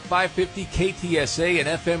News Talk 550 KTSA and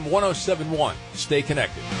FM 1071. Stay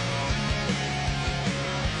connected.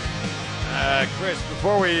 Chris,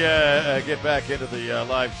 before we get back into the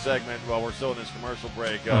live segment while we're still in this commercial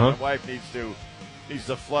break, my wife needs to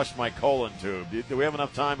flush my colon tube. Do we have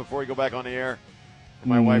enough time before we go back on the air for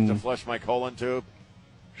my wife to flush my colon tube?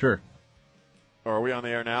 Sure. Or are we on the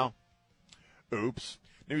air now? Oops.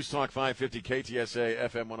 News Talk 550 KTSA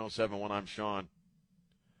FM 1071. I'm Sean.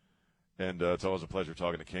 And it's always a pleasure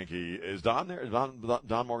talking to Kinky. Is Don there? Is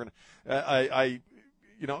Don Morgan?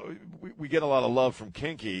 we get a lot of love from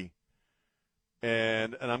Kinky,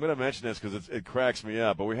 and I'm going to mention this because it cracks me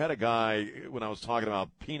up. But we had a guy when I was talking about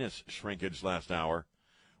penis shrinkage last hour,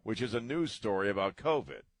 which is a news story about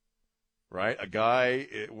COVID, right? A guy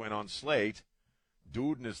went on Slate,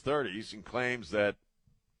 dude in his 30s, and claims that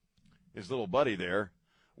his little buddy there,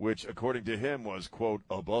 which according to him was, quote,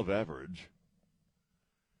 above average.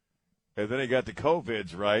 And then he got the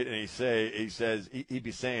COVIDs, right? And he says he'd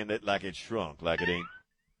be saying it like it shrunk, like it ain't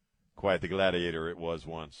quite the gladiator it was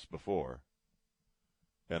once before.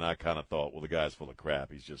 And I kind of thought, well, the guy's full of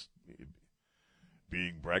crap. He's just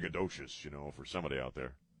being braggadocious, for somebody out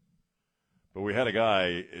there. But we had a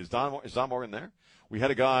guy. Is Don Morgan there? We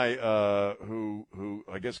had a guy who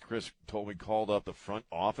I guess Chris told me called up the front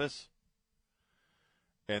office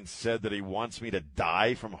and said that he wants me to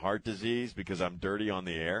die from heart disease because I'm dirty on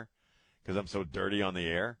the air. Because I'm so dirty on the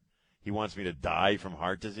air. He wants me to die from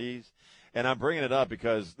heart disease. And I'm bringing it up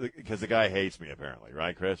because the guy hates me, apparently.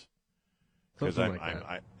 Right, Chris? Because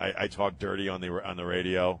I talk dirty on the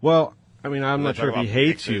radio. Well, I mean, I'm not sure if he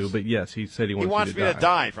hates you, but yes, he said he wants me to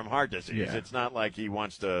die from heart disease. Yeah. It's not like he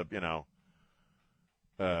wants to, meet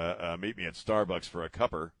me at Starbucks for a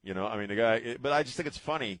cupper. I mean, the guy. But I just think it's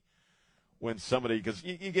funny when somebody, because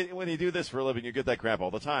when you do this for a living, you get that crap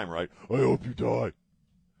all the time, right? I hope you die.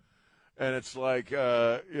 And it's like,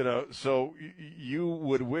 so you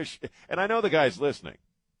would wish, and I know the guy's listening.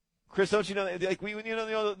 Chris, don't you know, like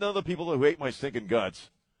know the people who hate my stinking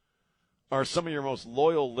guts are some of your most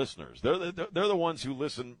loyal listeners. They're the ones who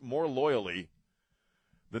listen more loyally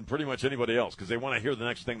than pretty much anybody else because they want to hear the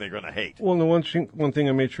next thing they're going to hate. Well, the one thing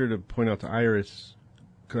I made sure to point out to Iris,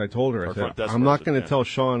 because I told her, I said, I'm not going to tell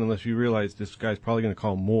Sean unless you realize this guy's probably going to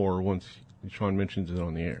call more once Sean mentions it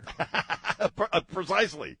on the air.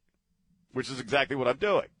 Precisely. Which is exactly what I'm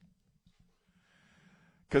doing.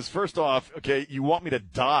 Because first off, okay, you want me to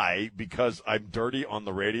die because I'm dirty on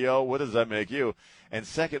the radio? What does that make you? And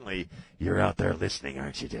secondly, you're out there listening,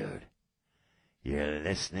 aren't you, dude? You're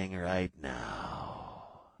listening right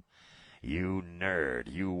now. You nerd,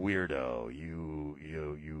 you weirdo,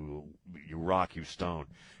 you rock, you stone.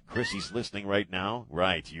 Chrissy's listening right now?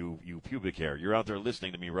 Right, you pubic hair. You're out there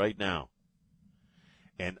listening to me right now.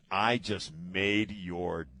 And I just made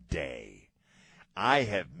your day. I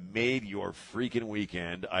have made your freaking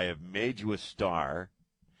weekend. I have made you a star.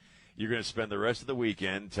 You're going to spend the rest of the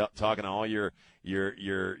weekend talking to all your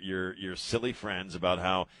silly friends about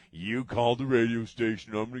how you called the radio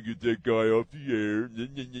station. I'm going to get that guy off the air.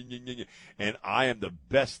 And I am the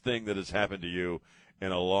best thing that has happened to you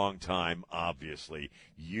in a long time, obviously.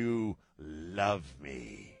 You love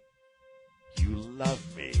me. You love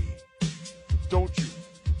me. Don't you?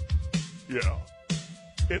 Yeah.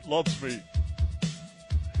 It loves me.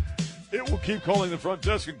 It will keep calling the front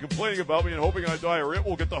desk and complaining about me and hoping I die, or it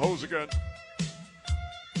will get the hose again.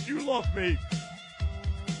 You love me.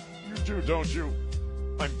 You do, don't you?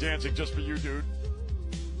 I'm dancing just for you, dude.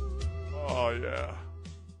 Oh, yeah.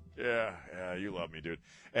 Yeah, you love me, dude.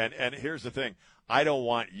 And here's the thing. I don't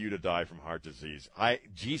want you to die from heart disease.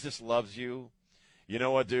 Jesus loves you. You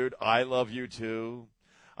know what, dude? I love you, too.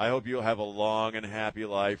 I hope you'll have a long and happy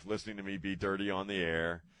life listening to me be dirty on the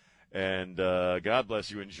air. And God bless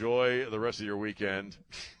you. Enjoy the rest of your weekend.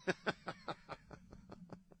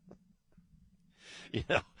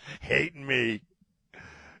 Hating me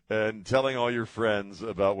and telling all your friends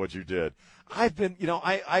about what you did. I've been,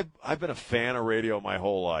 I've been a fan of radio my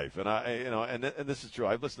whole life, and and this is true.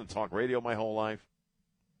 I've listened to talk radio my whole life.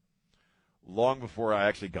 Long before I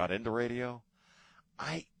actually got into radio,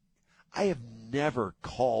 I have never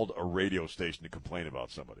called a radio station to complain about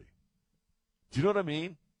somebody. Do you know what I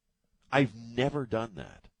mean? I've never done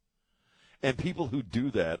that. And people who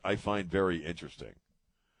do that I find very interesting,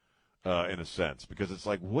 in a sense, because it's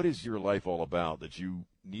like, what is your life all about that you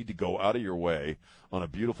need to go out of your way on a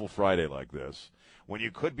beautiful Friday like this when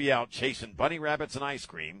you could be out chasing bunny rabbits and ice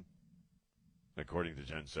cream, according to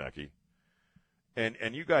Jen Psaki,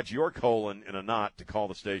 and you got your colon in a knot to call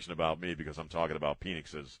the station about me because I'm talking about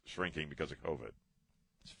penises shrinking because of COVID.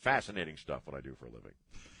 It's fascinating stuff what I do for a living.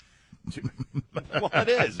 Well, it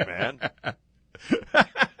is, man.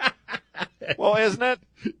 Well, isn't it?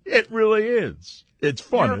 It really is. It's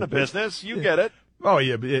fun. You're in the business. You get it. Oh,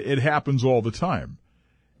 yeah, but it happens all the time.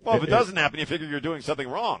 Well, if it doesn't happen, you figure you're doing something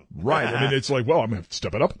wrong. Right. I mean, it's like, well, I'm going to have to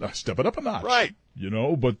step it up a notch. Right.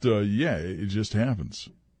 But, yeah, it just happens.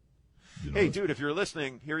 Hey, dude, if you're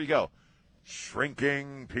listening, here you go.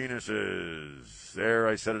 Shrinking penises. There,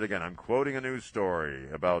 I said it again. I'm quoting a news story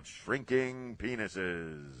about shrinking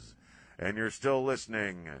penises. And you're still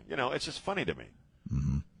listening. It's just funny to me.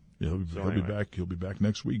 Mm-hmm. He'll be back. He'll be back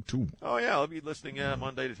next week too. Oh yeah, I'll be listening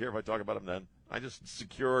Monday to hear if I talk about him then. I just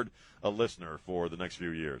secured a listener for the next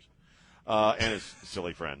few years, and his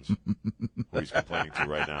silly friends who he's complaining to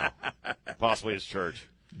right now, possibly his church.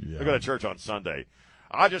 Yeah. I go to church on Sunday.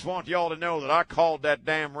 I just want y'all to know that I called that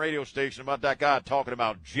damn radio station about that guy talking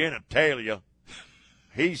about genitalia.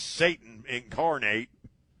 He's Satan incarnate.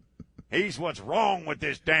 He's what's wrong with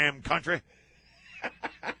this damn country.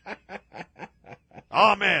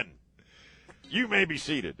 Amen. You may be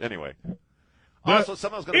seated. Anyway. Also,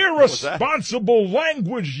 someone's going to irresponsible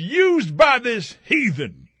language used by this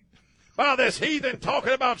heathen. By this heathen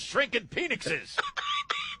talking about shrinking penises.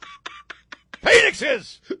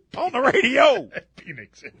 Penises on the radio.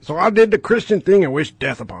 Penises. So I did the Christian thing and wished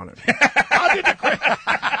death upon it. I did the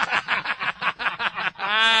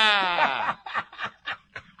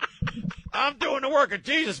I'm doing the work of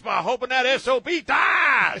Jesus by hoping that SOB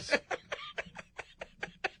dies.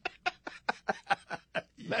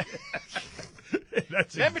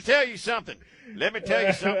 Let me tell you something.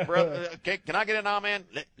 Brother. Okay, can I get an amen?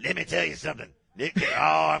 Let me tell you something. Oh,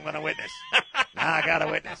 I'm going to witness. I got a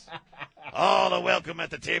witness. All are welcome at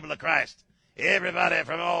the table of Christ. Everybody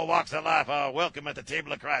from all walks of life are welcome at the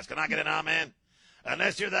table of Christ. Can I get an amen?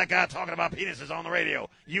 Unless you're that guy talking about penises on the radio,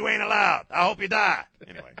 you ain't allowed. I hope you die.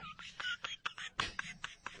 Anyway.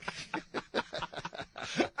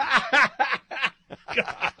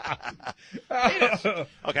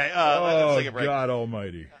 Okay, let's take a break. God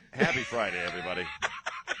almighty. Happy Friday, everybody.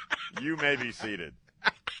 You may be seated.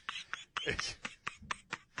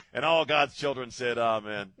 And all God's children said,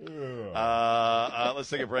 amen. Let's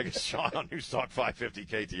take a break. It's Sean on News Talk 550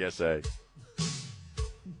 KTSA.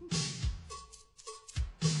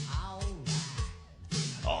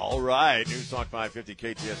 All right. News Talk 550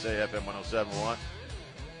 KTSA FM 107.1.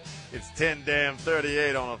 It's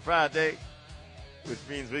 10:38 on a Friday, which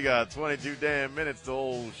means we got 22 damn minutes till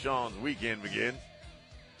old Sean's weekend begins.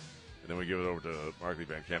 And then we give it over to Markley,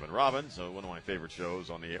 Van Camp, and Robin. So one of my favorite shows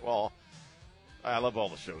on the air. Well, I love all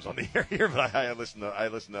the shows on the air here, but I listen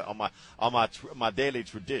to on my daily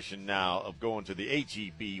tradition now of going to the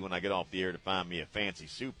HEB when I get off the air to find me a fancy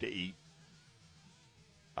soup to eat.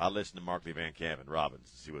 I listen to Markley, Van Camp, and Robin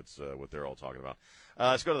to see what they're all talking about.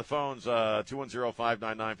 Let's go to the phones.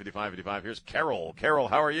 210-599-5555. Here's Carol. Carol,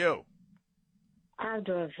 how are you? I'm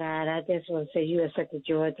doing fine. I just want to say you are such a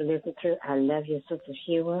joy to listen to. I love your sense of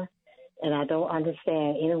humor, and I don't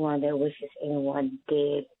understand anyone that wishes anyone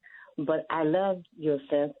dead. But I love your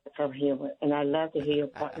sense of humor, and I love to hear your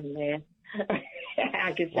partner laugh.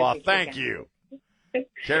 Well, thank you.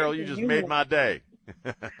 Carol, you just made my day.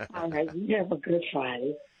 All right. You have a good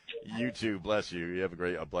Friday. You too. Bless you. You have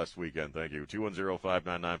a blessed weekend. Thank you.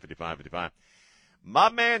 210-599-5555. My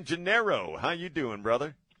man, Gennaro. How you doing,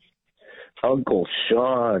 brother? Uncle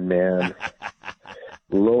Sean, man.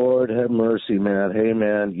 Lord have mercy, man. Hey,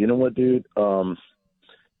 man. You know what, dude?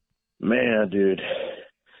 Man, dude.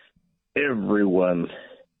 Everyone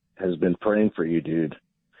has been praying for you, dude.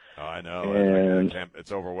 Oh, I know. And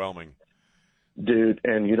it's overwhelming. Dude,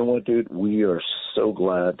 and you know what, dude? We are so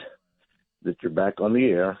glad that you're back on the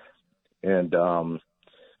air. And I'm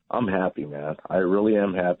happy, man. I really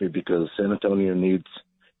am happy because San Antonio needs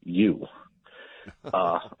you.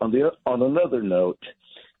 On another note,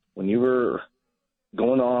 when you were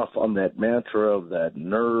going off on that mantra of that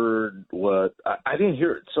nerd, I didn't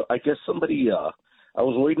hear it. So I guess somebody, I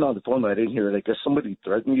was waiting on the phone, but I didn't hear it. I guess somebody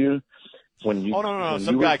threatened you when you. Oh no!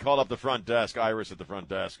 Some guy called up the front desk. Iris at the front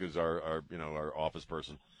desk, who's our office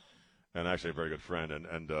person, and actually a very good friend.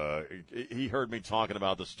 And he heard me talking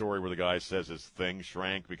about the story where the guy says his thing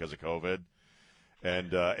shrank because of COVID.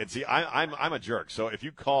 And see, I'm a jerk. So if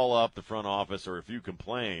you call up the front office or if you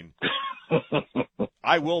complain,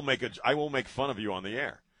 I will make fun of you on the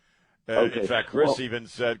air. Okay. In fact, Chris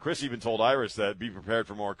even told Iris that be prepared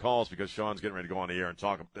for more calls because Sean's getting ready to go on the air and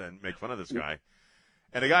talk and make fun of this guy.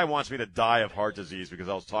 And the guy wants me to die of heart disease because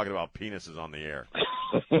I was talking about penises on the air.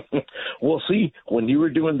 Well, see, when you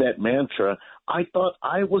were doing that mantra, I thought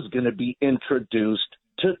I was going to be introduced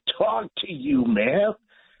to talk to you, man.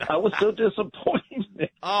 I was so disappointed.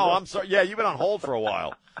 Oh, I'm sorry. Yeah, you've been on hold for a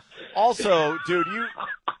while. Also, dude,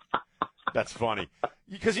 that's funny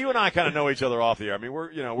because you and I kind of know each other off the air. I mean,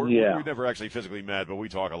 we've never actually physically met, but we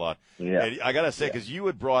talk a lot. Yeah. And I gotta say, because you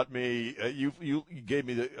had brought me, you gave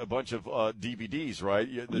me a bunch of DVDs, right?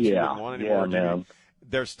 That you didn't want anymore. Yeah, man.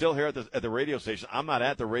 They're still here at the radio station. I'm not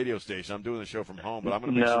at the radio station. I'm doing the show from home, but I'm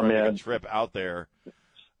going to make sure I make a trip out there.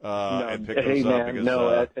 And pick those up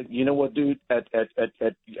because, you know what, dude? At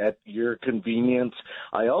your convenience,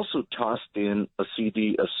 I also tossed in a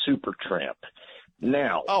CD of Supertramp.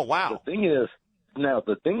 Now, oh wow! The thing is, now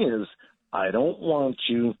the thing is, I don't want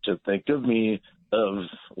you to think of me of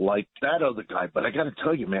like that other guy, but I got to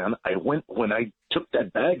tell you, man, when I took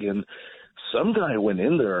that bag in, some guy went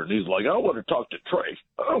in there and he's like, I want to talk to Trey.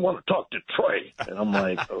 I want to talk to Trey. And I'm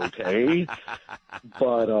like, okay.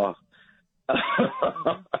 But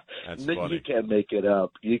That's funny. You can't make it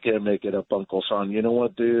up. You can't make it up, Uncle Sean. You know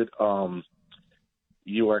what, dude?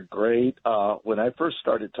 You are great. When I first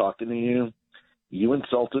started talking to you, you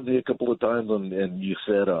insulted me a couple of times, and you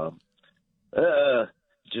said,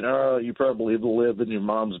 Gennaro, you probably live in your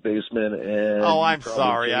mom's basement. And I'm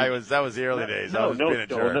sorry. That was the early days. I was being a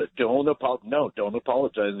jerk. Don't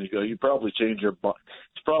apologize. And you go, you probably changed your bong.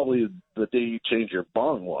 It's probably the day you changed your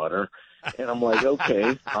bong water. And I'm like,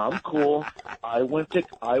 okay, I'm cool. I went to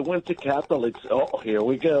Catholic. Oh, here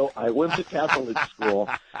we go. I went to Catholic school,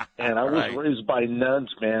 and I was raised by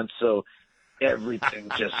nuns, man. So everything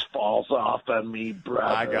just falls off on me, brother.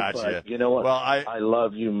 I got but you. You know what? Well, I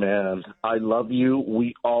love you, man. I love you.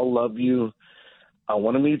 We all love you. I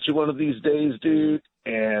want to meet you one of these days, dude.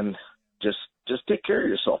 And just take care of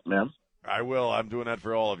yourself, man. I will. I'm doing that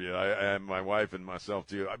for all of you. I and my wife and myself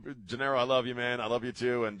too. Gennaro, I love you, man. I love you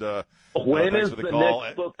too. And when is the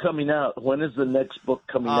next book coming out? When is the next book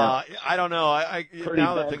coming out? I don't know.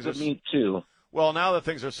 Now that things are me too. Well, now that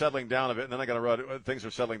things are settling down a bit, and then I got to write. Things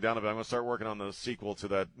are settling down a bit. I'm going to start working on the sequel to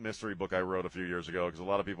that mystery book I wrote a few years ago because a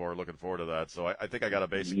lot of people are looking forward to that. So I think I got a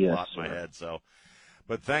basic plot in my head. So,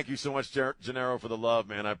 but thank you so much, Gennaro, for the love,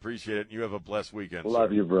 man. I appreciate it. And you have a blessed weekend.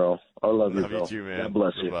 Love you, bro. I love you, bro. Love you too, man. God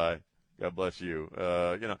bless you. Goodbye. God bless you.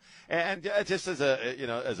 And just as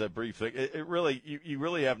a brief thing, it really, you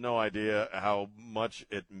really have no idea how much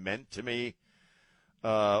it meant to me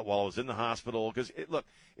while I was in the hospital. Because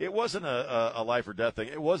it wasn't a life or death thing.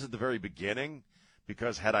 It was at the very beginning.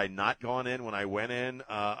 Because had I not gone in when I went in,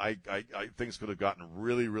 I things could have gotten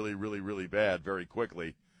really, really, really, really bad very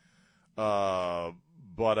quickly. But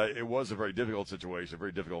it was a very difficult situation, a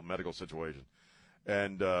very difficult medical situation.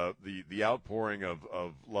 And the outpouring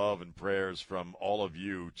of love and prayers from all of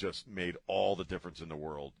you just made all the difference in the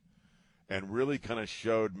world and really kind of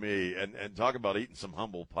showed me, and talk about eating some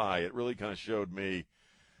humble pie, it really kind of showed me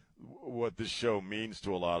what this show means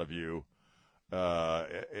to a lot of you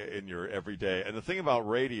in your everyday. And the thing about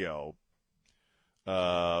radio,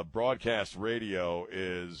 broadcast radio,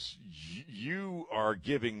 is you are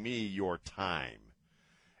giving me your time.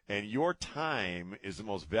 And your time is the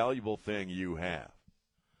most valuable thing you have.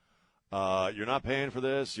 You're not paying for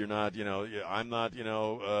this. You're not, I'm not,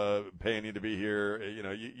 paying you to be here.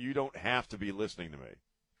 You don't have to be listening to me.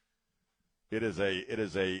 It is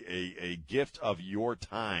a gift of your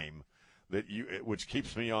time which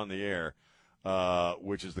keeps me on the air,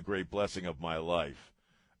 which is the great blessing of my life.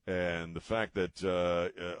 And the fact that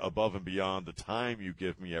above and beyond the time you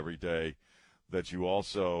give me every day, that you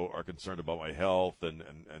also are concerned about my health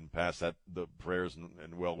and pass the prayers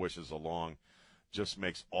and well wishes along just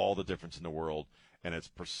makes all the difference in the world. And it's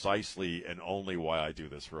precisely and only why I do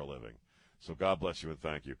this for a living. So God bless you and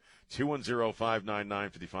thank you.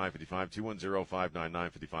 210-599-5555,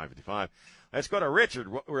 210-599-5555. Let's go to Richard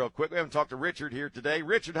real quick. We haven't talked to Richard here today.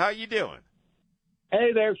 Richard, how you doing?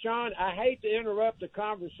 Hey there, Sean. I hate to interrupt the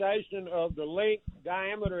conversation of the length,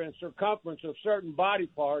 diameter, and circumference of certain body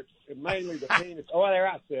parts, and mainly the penis. Oh, there,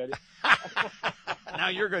 I said it. Now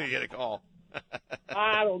you're going to get a call.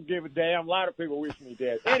 I don't give a damn. A lot of people wish me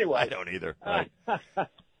dead. Anyway. I don't either. Right.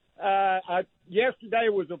 Yesterday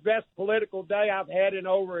was the best political day I've had in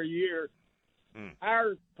over a year.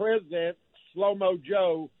 Our president, Slow-Mo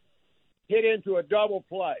Joe, hit into a double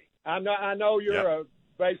play. I know you're a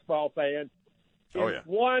baseball fan. Oh, yeah.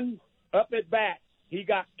 One up at bat, he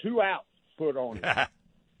got 2 outs put on him.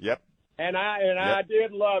 Yep. And I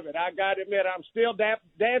did love it. I got to admit, I'm still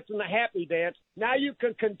dancing the happy dance. Now you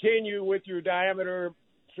can continue with your diameter,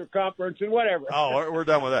 circumference, and whatever. Oh, we're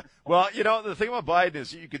done with that. Well, the thing about Biden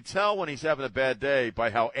is you can tell when he's having a bad day by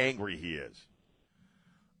how angry he is,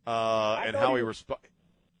 and how he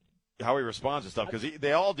responds to stuff. Because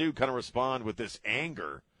they all do kind of respond with this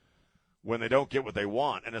anger when they don't get what they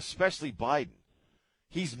want, and especially Biden.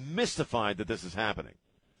 He's mystified that this is happening,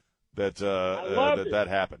 that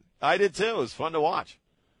happened. I did too. It was fun to watch.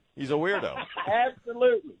 He's a weirdo.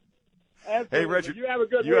 Absolutely. Hey, Richard, you have a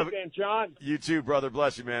good weekend, John. You too, brother.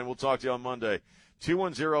 Bless you, man. We'll talk to you on Monday.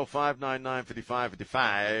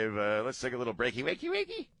 210-599-5555. Let's take a little breaky,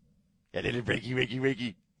 wakey. A little breaky,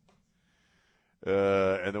 wakey.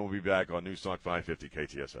 And then we'll be back on News Talk 550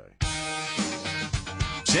 KTSA.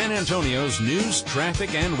 San Antonio's news,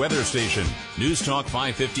 traffic, and weather station. News Talk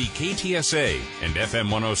 550 KTSA and FM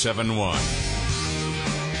 107.1.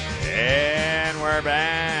 And we're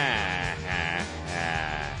back.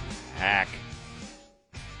 hack.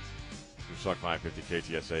 News Talk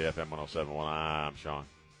 550 KTSA FM 107.1. I'm Sean.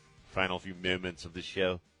 Final few moments of the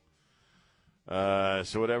show.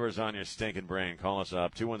 So whatever's on your stinking brain, call us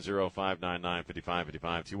up.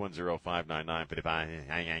 210-599-5555.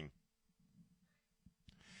 210-599-5555.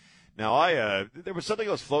 Now, there was something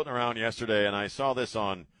that was floating around yesterday, and I saw this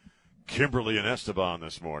on Kimberly and Esteban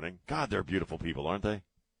this morning. God, they're beautiful people, aren't they?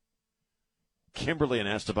 Kimberly and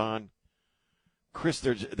Esteban. Chris,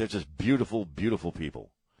 they're just beautiful, beautiful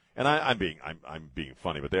people. And I'm being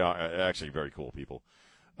funny, but they are actually very cool people.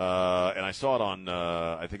 And I saw it on,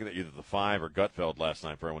 I think either the 5 or Gutfeld last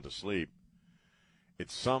night before I went to sleep.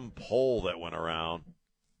 It's some poll that went around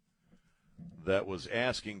that was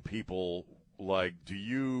asking people, like, do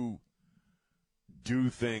you do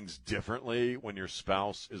things differently when your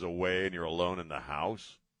spouse is away and you're alone in the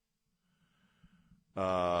house?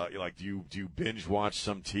 Like, do you binge watch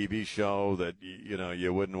some TV show that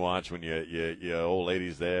you wouldn't watch when your old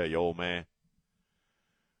lady's there, your old man?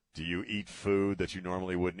 Do you eat food that you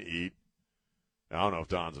normally wouldn't eat? I don't know if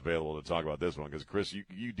Don's available to talk about this one because Chris,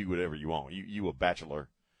 you do whatever you want. You a bachelor.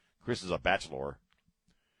 Chris is a bachelor,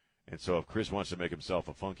 and so if Chris wants to make himself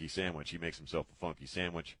a funky sandwich, he makes himself a funky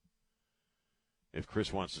sandwich. If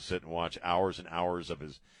Chris wants to sit and watch hours and hours of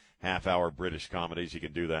his half-hour British comedies, he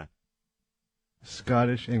can do that.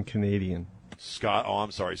 Scottish and Canadian.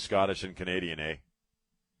 Scottish and Canadian, eh?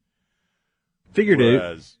 Figured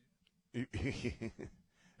it.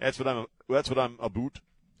 That's what I'm about.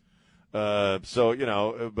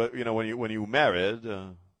 So but when you married,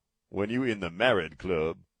 when you in the married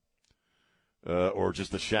club, or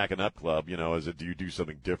just the shacking up club, do you do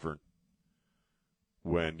something different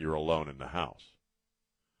when you're alone in the house?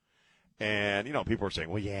 And, people are saying,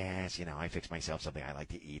 well, yes, I fix myself something I like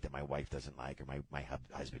to eat that my wife doesn't like or my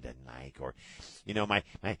husband doesn't like. Or, my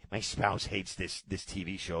spouse hates this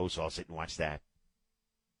TV show, so I'll sit and watch that.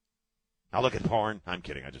 I'll look at porn. I'm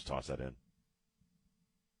kidding. I just tossed that in.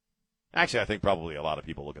 Actually, I think probably a lot of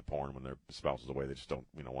people look at porn when their spouse is away. They just don't,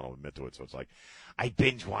 want to admit to it. So it's like, I'm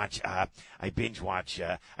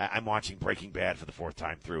watching Breaking Bad for the 4th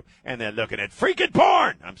time through, and they're looking at freaking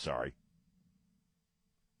porn. I'm sorry.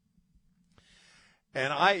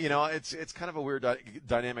 And it's kind of a weird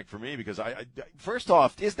dynamic for me because I first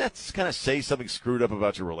off, isn't that kind of say something screwed up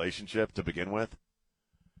about your relationship to begin with?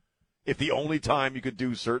 If the only time you could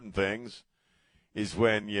do certain things is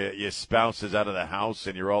when your spouse is out of the house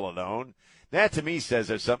and you're all alone, that to me says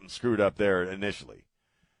there's something screwed up there initially.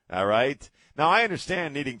 All right? Now, I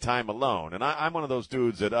understand needing time alone, and I'm one of those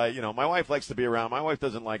dudes that my wife likes to be around. My wife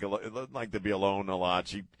doesn't like to be alone a lot.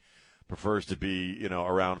 She prefers to be,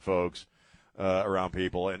 around folks. Around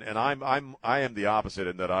people, and I am the opposite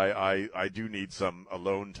in that I do need some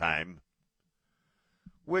alone time,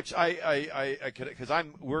 which I could, because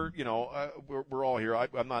we're all here.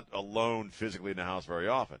 I'm not alone physically in the house very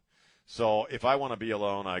often, so if I want to be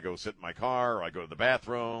alone, I go sit in my car, or I go to the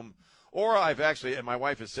bathroom, or and my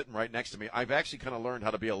wife is sitting right next to me. I've actually kind of learned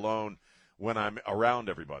how to be alone when I'm around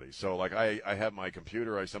everybody. So like I have my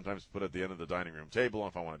computer. I sometimes put at the end of the dining room table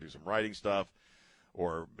if I want to do some writing stuff.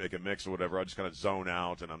 Or make a mix or whatever. I just kind of zone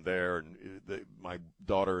out, and I'm there, and my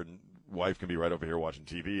daughter and wife can be right over here watching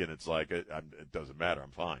TV, and it's like it doesn't matter.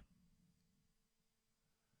 I'm fine.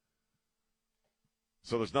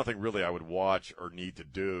 So there's nothing really I would watch or need to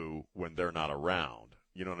do when they're not around.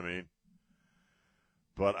 You know what I mean?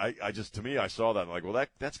 But I just, to me, I saw that, and I'm like, well,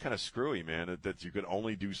 that's kind of screwy, man, that you could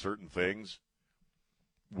only do certain things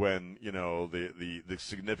when, the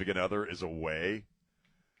significant other is away.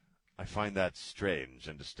 I find that strange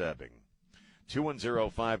and disturbing.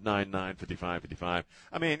 210-599-5555.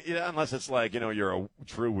 I mean, unless it's like, you're a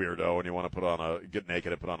true weirdo and you want to get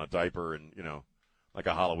naked and put on a diaper and, like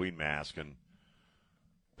a Halloween mask and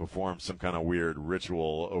perform some kind of weird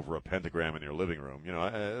ritual over a pentagram in your living room.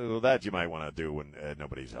 That you might want to do when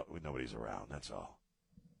nobody's around. That's all.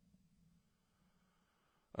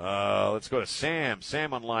 Let's go to Sam.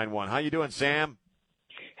 Sam on line 1. How you doing, Sam?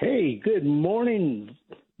 Hey, good morning,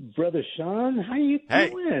 Brother Sean. How you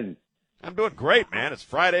doing? I'm doing great, man. It's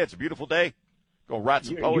Friday. It's a beautiful day. Go write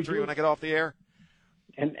some poetry when I get off the air.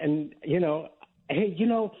 And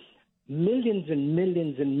millions and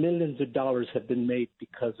millions and millions of dollars have been made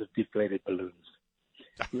because of deflated balloons.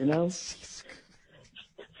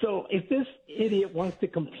 So if this idiot wants to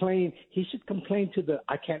complain, he should complain to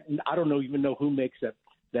I don't even know who makes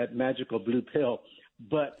that magical blue pill,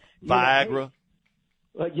 but Viagra.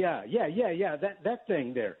 Yeah. That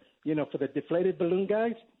thing there, for the deflated balloon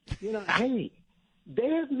guys, hey, they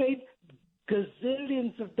have made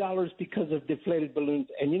gazillions of dollars because of deflated balloons.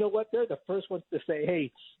 And you know what? They're the first ones to say,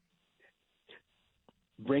 hey,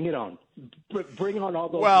 Bring it on. Bring on all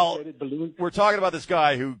those inflated balloons. We're talking about this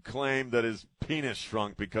guy who claimed that his penis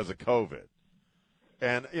shrunk because of COVID.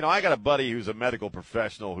 And, I got a buddy who's a medical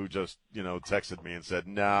professional who just, texted me and said,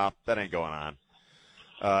 nah, that ain't going on.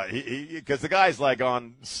 Because the guy's like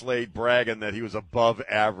on Slate bragging that he was above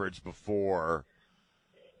average before,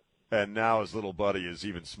 and now his little buddy is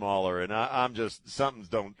even smaller. And I'm just, something's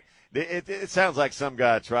don't. It sounds like some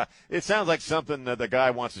guy it sounds like something that the guy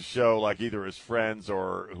wants to show, like either his friends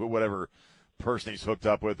or whatever person he's hooked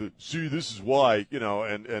up with. See, this is why,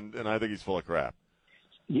 and I think he's full of crap.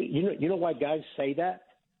 You know why guys say that?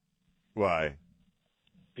 Why?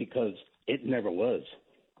 Because it never was.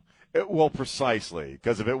 Well, precisely.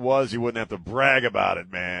 Because if it was, you wouldn't have to brag about it,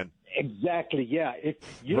 man. Exactly. Yeah.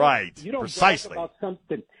 You don't precisely. Brag about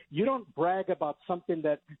something. You don't brag about something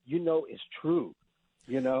that is true.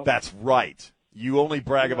 That's right. You only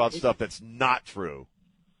brag about stuff that's not true.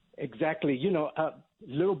 Exactly.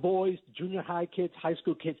 Little boys, junior high kids, high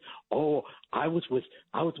school kids. Oh, I was with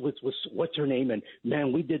what's her name, and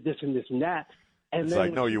man, we did this and this and that. And it's then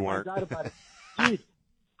like, no, you weren't. Dude,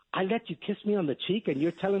 I let you kiss me on the cheek, and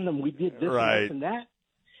you're telling them we did this right. and this and that.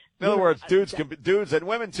 In other words, dudes and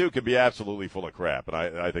women too can be absolutely full of crap, and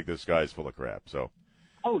I think this guy's full of crap. So,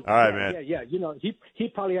 all right, man. Yeah. He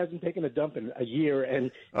probably hasn't taken a dump in a year, and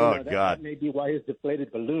God, that may be why his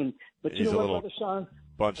deflated balloon. But he's you know what, little Brother Sean?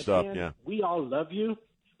 Bunched up, yeah. We all love you.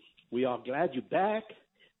 We all glad you're back.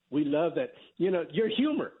 We love that. Your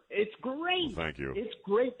humor. It's great. Thank you. It's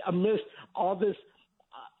great amidst all this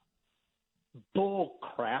bull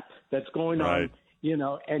crap that's going on.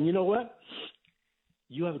 And you know what?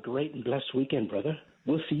 You have a great and blessed weekend, brother.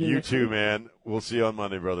 We'll see you. You next too, week. man. We'll see you on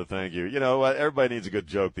Monday, brother. Thank you. Everybody needs a good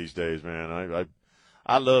joke these days, man.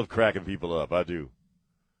 I love cracking people up. I do.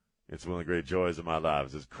 It's one of the great joys of my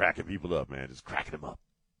life is cracking people up, man. Just cracking them up.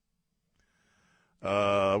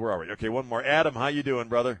 Where are we? Okay, one more. Adam, how you doing,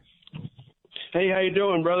 brother? Hey, how you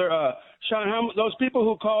doing, brother? Sean, those people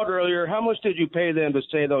who called earlier, how much did you pay them to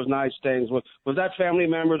say those nice things? Was that family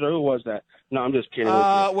members or who was that? No, I'm just kidding.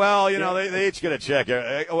 Well, they each get a check.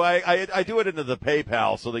 I do it into the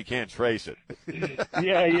PayPal so they can't trace it.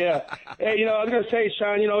 Yeah. Hey, I was going to say,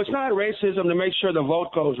 Sean, it's not racism to make sure the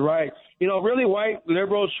vote goes right. Really white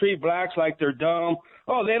liberals treat blacks like they're dumb.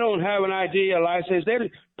 Oh, they don't have an ID, a license.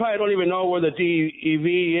 They probably don't even know where the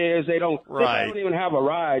DEV is. They don't even have a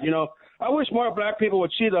ride, I wish more black people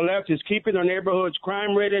would see the left is keeping their neighborhoods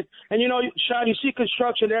crime-ridden. And, Sean, you see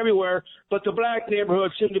construction everywhere, but the black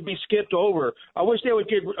neighborhoods seem to be skipped over. I wish they would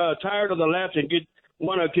get tired of the left and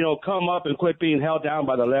want to, come up and quit being held down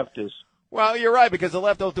by the leftists. Well, you're right, because the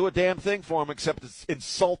left don't do a damn thing for them except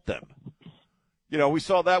insult them. We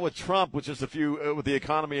saw that with Trump, with just a few, with the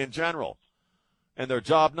economy in general. And their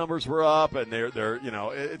job numbers were up, and they're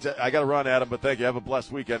I got to run, Adam, but thank you. Have a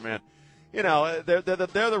blessed weekend, man. They're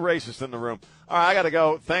the racist in the room. All right, I got to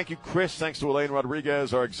go. Thank you, Chris. Thanks to Elaine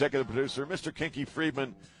Rodriguez, our executive producer, Mr. Kinky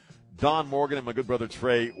Friedman, Don Morgan, and my good brother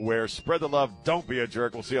Trey Ware. Spread the love. Don't be a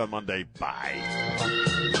jerk. We'll see you on Monday.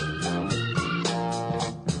 Bye.